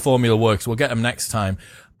know that the formula works. We'll get them next time.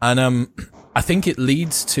 And I think it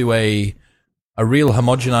leads to a real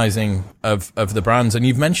homogenizing of the brands. And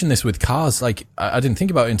you've mentioned this with cars. Like, I didn't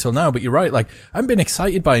think about it until now, but you're right. Like, I haven't been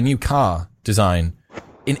excited by a new car design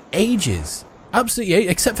in ages. Absolutely,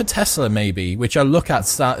 except for Tesla, maybe, which I look at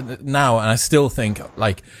now and I still think,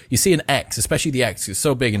 like, you see an X, especially the X, it's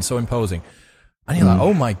so big and so imposing. And you're like,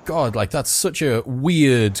 oh my God, like, that's such a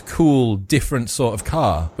weird, cool, different sort of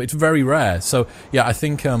car. But it's very rare. So, yeah, I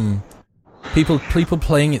think people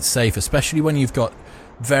playing it safe, especially when you've got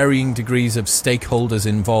varying degrees of stakeholders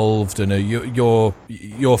involved, and your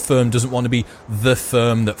firm doesn't want to be the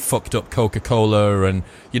firm that fucked up Coca-Cola, and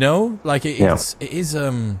it's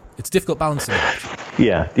difficult balancing.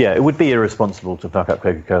 Yeah, it would be irresponsible to fuck up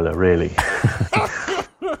Coca-Cola, really.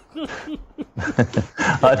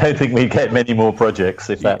 I don't think we'd get many more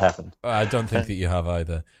projects if that happened. I don't think that you have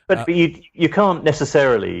either. But you can't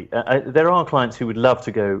necessarily. There are clients who would love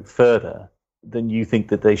to go further than you think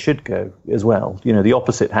that they should go as well. The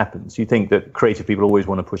opposite happens. You think that creative people always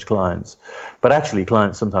want to push clients, but actually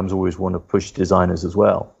clients sometimes always want to push designers as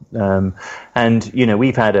well. And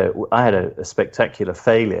I had a spectacular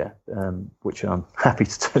failure, which I'm happy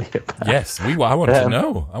to tell you about. Yes, I want to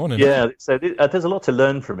know. Yeah, so there's a lot to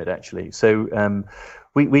learn from it, actually. So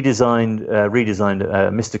we redesigned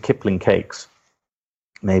Mr. Kipling cakes.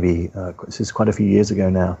 Maybe this is quite a few years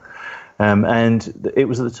ago now. And it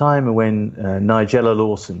was at the time when Nigella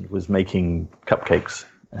Lawson was making cupcakes,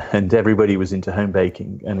 and everybody was into home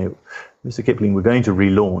baking. And Mr. Kipling were going to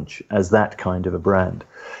relaunch as that kind of a brand.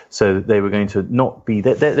 So they were going to not be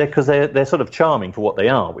because they're sort of charming for what they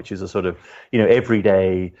are, which is a sort of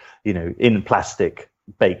everyday in plastic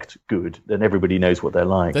baked good, and everybody knows what they're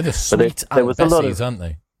like. They're the sweet Aunt Bessies, aren't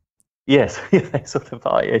they? Yes, they sort of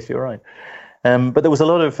are. Yes, you're right. But there was a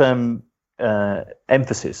lot of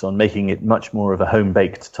emphasis on making it much more of a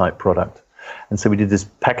home-baked type product. And so we did this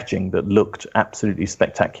packaging that looked absolutely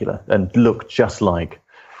spectacular and looked just like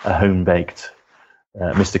a home-baked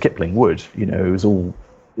Mr. Kipling would. It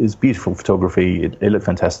was beautiful photography. It looked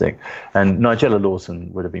fantastic. And Nigella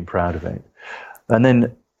Lawson would have been proud of it. And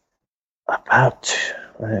then about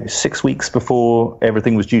 6 weeks before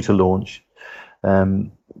everything was due to launch,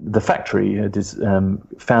 the factory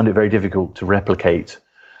found it very difficult to replicate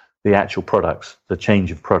the actual products, the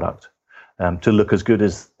change of product, to look as good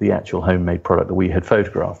as the actual homemade product that we had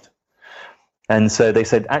photographed. And so they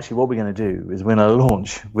said, actually, what we're going to do is we're going to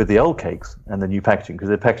launch with the old cakes and the new packaging, because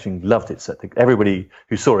the packaging loved it. So everybody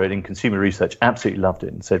who saw it in consumer research absolutely loved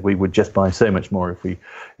it and said we would just buy so much more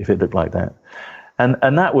if it looked like that.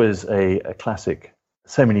 And that was a classic.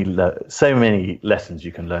 So many lessons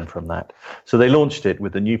you can learn from that. So they launched it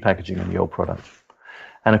with the new packaging and the old product.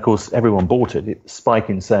 And of course, everyone bought it. Spike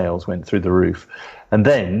in sales went through the roof. And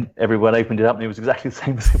then everyone opened it up and it was exactly the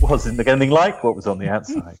same as it was. It didn't look anything like what was on the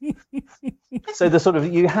outside. So the sort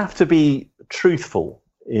of, you have to be truthful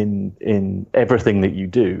in everything that you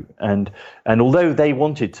do, and although they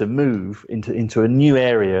wanted to move into a new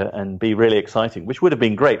area and be really exciting, which would have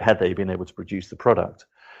been great had they been able to produce the product,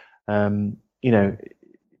 there's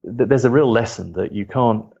a real lesson that you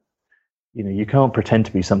can't pretend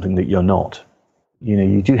to be something that you're not.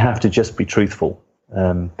 You do have to just be truthful.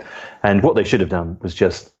 And what they should have done was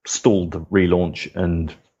just stalled the relaunch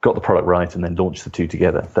and got the product right and then launched the two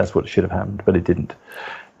together. That's what should have happened, but it didn't.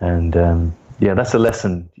 And that's a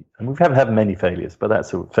lesson. And we haven't had many failures, but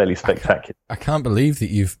that's a fairly spectacular. I can't believe that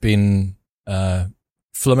you've been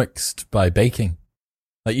flummoxed by baking.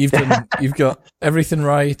 Like you've got everything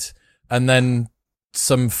right, and then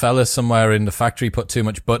some fella somewhere in the factory put too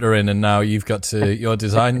much butter in, and now you've got your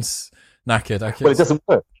designs knackered. Well, it doesn't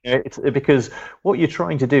work. It's because what you're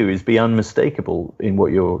trying to do is be unmistakable in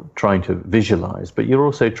what you're trying to visualize, but you're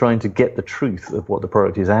also trying to get the truth of what the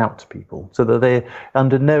product is out to people, so that they're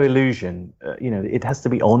under no illusion. It has to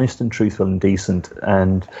be honest and truthful and decent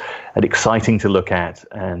and exciting to look at,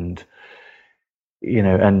 and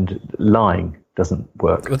lying doesn't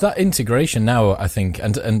work. With that integration now, I think,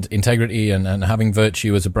 and integrity and having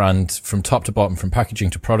virtue as a brand from top to bottom, from packaging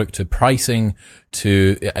to product to pricing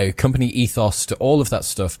to a company ethos to all of that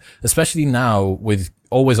stuff, especially now with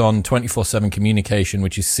always on 24/7 communication,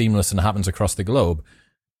 which is seamless and happens across the globe,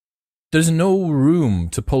 there's no room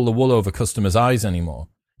to pull the wool over customers' eyes anymore.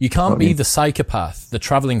 You can't be the psychopath, the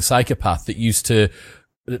traveling psychopath that used to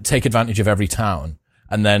take advantage of every town.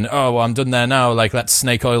 And then, I'm done there now. Like, let's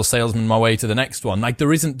snake oil salesman my way to the next one. Like,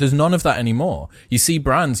 there's none of that anymore. You see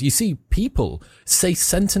brands, you see people say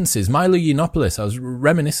sentences. Milo Yiannopoulos, I was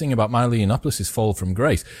reminiscing about Milo Yiannopoulos' fall from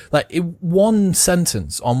grace. Like, one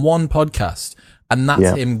sentence on one podcast, and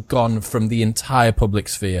that's him gone from the entire public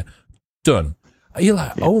sphere. Done. You're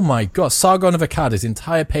like, oh my God, Sargon of Akkad, his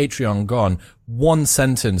entire Patreon gone. One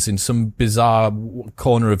sentence in some bizarre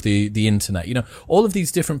corner of the internet. All of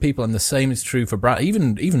these different people, and the same is true for brands,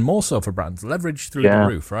 even more so for brands, leverage through the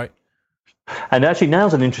roof, right? And actually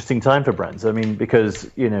now's an interesting time for brands. I mean, because,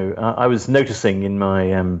 I was noticing in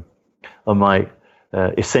my, on my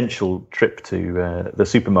essential trip to the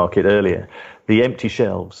supermarket earlier, the empty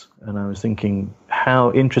shelves. And I was thinking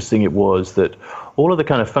how interesting it was that all of the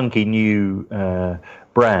kind of funky new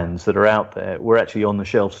brands that are out there were actually on the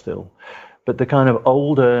shelf still. But the kind of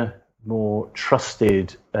older, more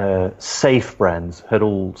trusted, safe brands had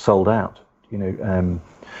all sold out. The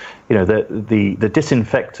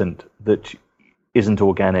disinfectant that isn't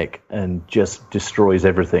organic and just destroys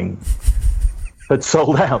everything had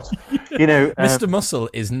sold out. Mr. Muscle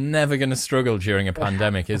is never going to struggle during a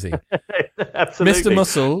pandemic, is he? Absolutely. Mr.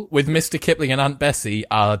 Muscle with Mr. Kipling and Aunt Bessie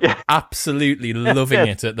are absolutely loving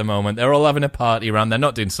it at the moment. They're all having a party around. They're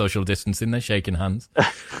not doing social distancing. They're shaking hands.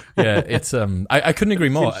 Yeah, it's I couldn't agree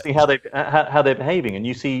more. It's interesting how they're behaving, and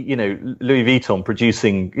you see, Louis Vuitton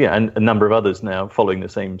producing, and a number of others now following the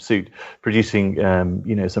same suit, producing,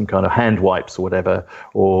 some kind of hand wipes or whatever,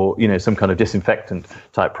 or some kind of disinfectant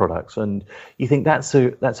type products, and you think that's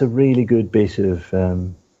a really good bit of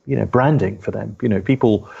branding for them.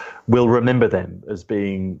 People will remember them as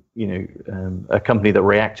being a company that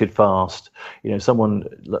reacted fast. Someone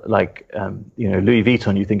like Louis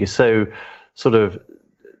Vuitton, you think is so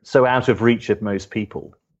out of reach of most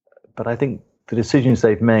people, but I think the decisions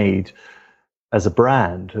they've made as a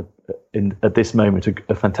brand at this moment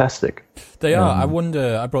are fantastic. They are. I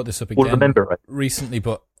wonder. I brought this up again recently,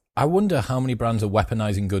 but I wonder how many brands are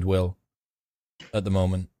weaponizing goodwill at the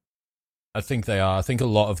moment. I think they are. I think a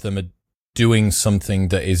lot of them are doing something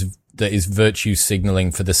that is virtue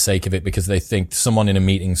signaling for the sake of it, because they think someone in a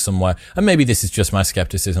meeting somewhere, and maybe this is just my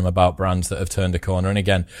skepticism about brands that have turned a corner. And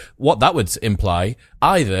again, what that would imply,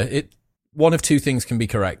 one of two things can be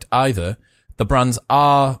correct. Either the brands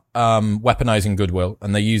are weaponizing goodwill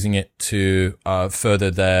and they're using it to further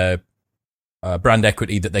their brand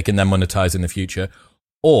equity that they can then monetize in the future,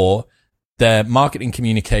 or their marketing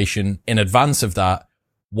communication in advance of that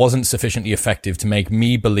wasn't sufficiently effective to make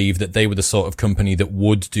me believe that they were the sort of company that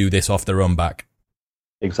would do this off their own back.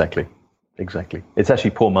 Exactly. It's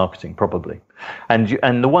actually poor marketing, probably.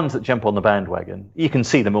 And the ones that jump on the bandwagon, you can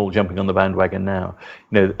see them all jumping on the bandwagon now.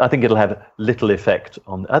 I think it'll have little effect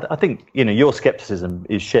on. I think your skepticism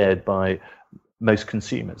is shared by most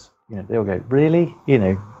consumers. They'll go, really,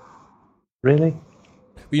 really. Well,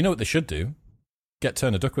 you know what they should do? Get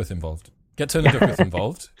Turner Duckworth involved. That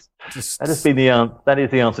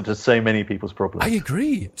is the answer to so many people's problems. I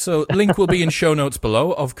agree. So link will be in show notes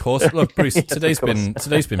below, of course. Look, Bruce, today's been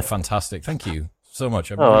fantastic. Thank you so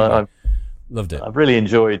much. I've loved it. I've really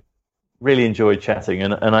enjoyed chatting,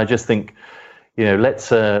 and I just think,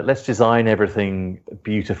 let's design everything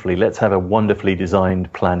beautifully. Let's have a wonderfully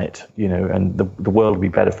designed planet, and the world will be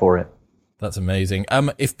better for it. That's amazing.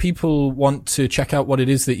 If people want to check out what it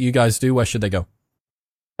is that you guys do, where should they go?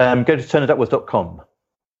 Go to turnerduckworth.com,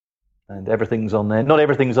 and everything's on there. Not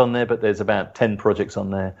everything's on there, but there's about 10 projects on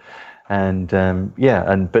there. And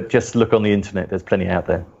but just look on the internet. There's plenty out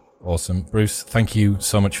there. Awesome. Bruce, thank you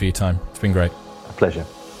so much for your time. It's been great. A pleasure.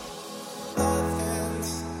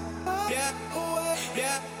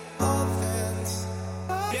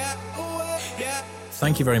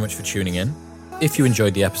 Thank you very much for tuning in. If you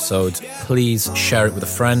enjoyed the episode, please share it with a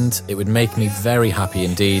friend. It would make me very happy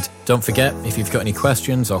indeed. Don't forget, if you've got any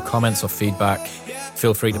questions or comments or feedback,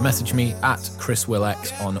 feel free to message me at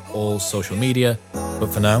ChrisWillX on all social media. But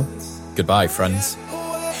for now, goodbye, friends.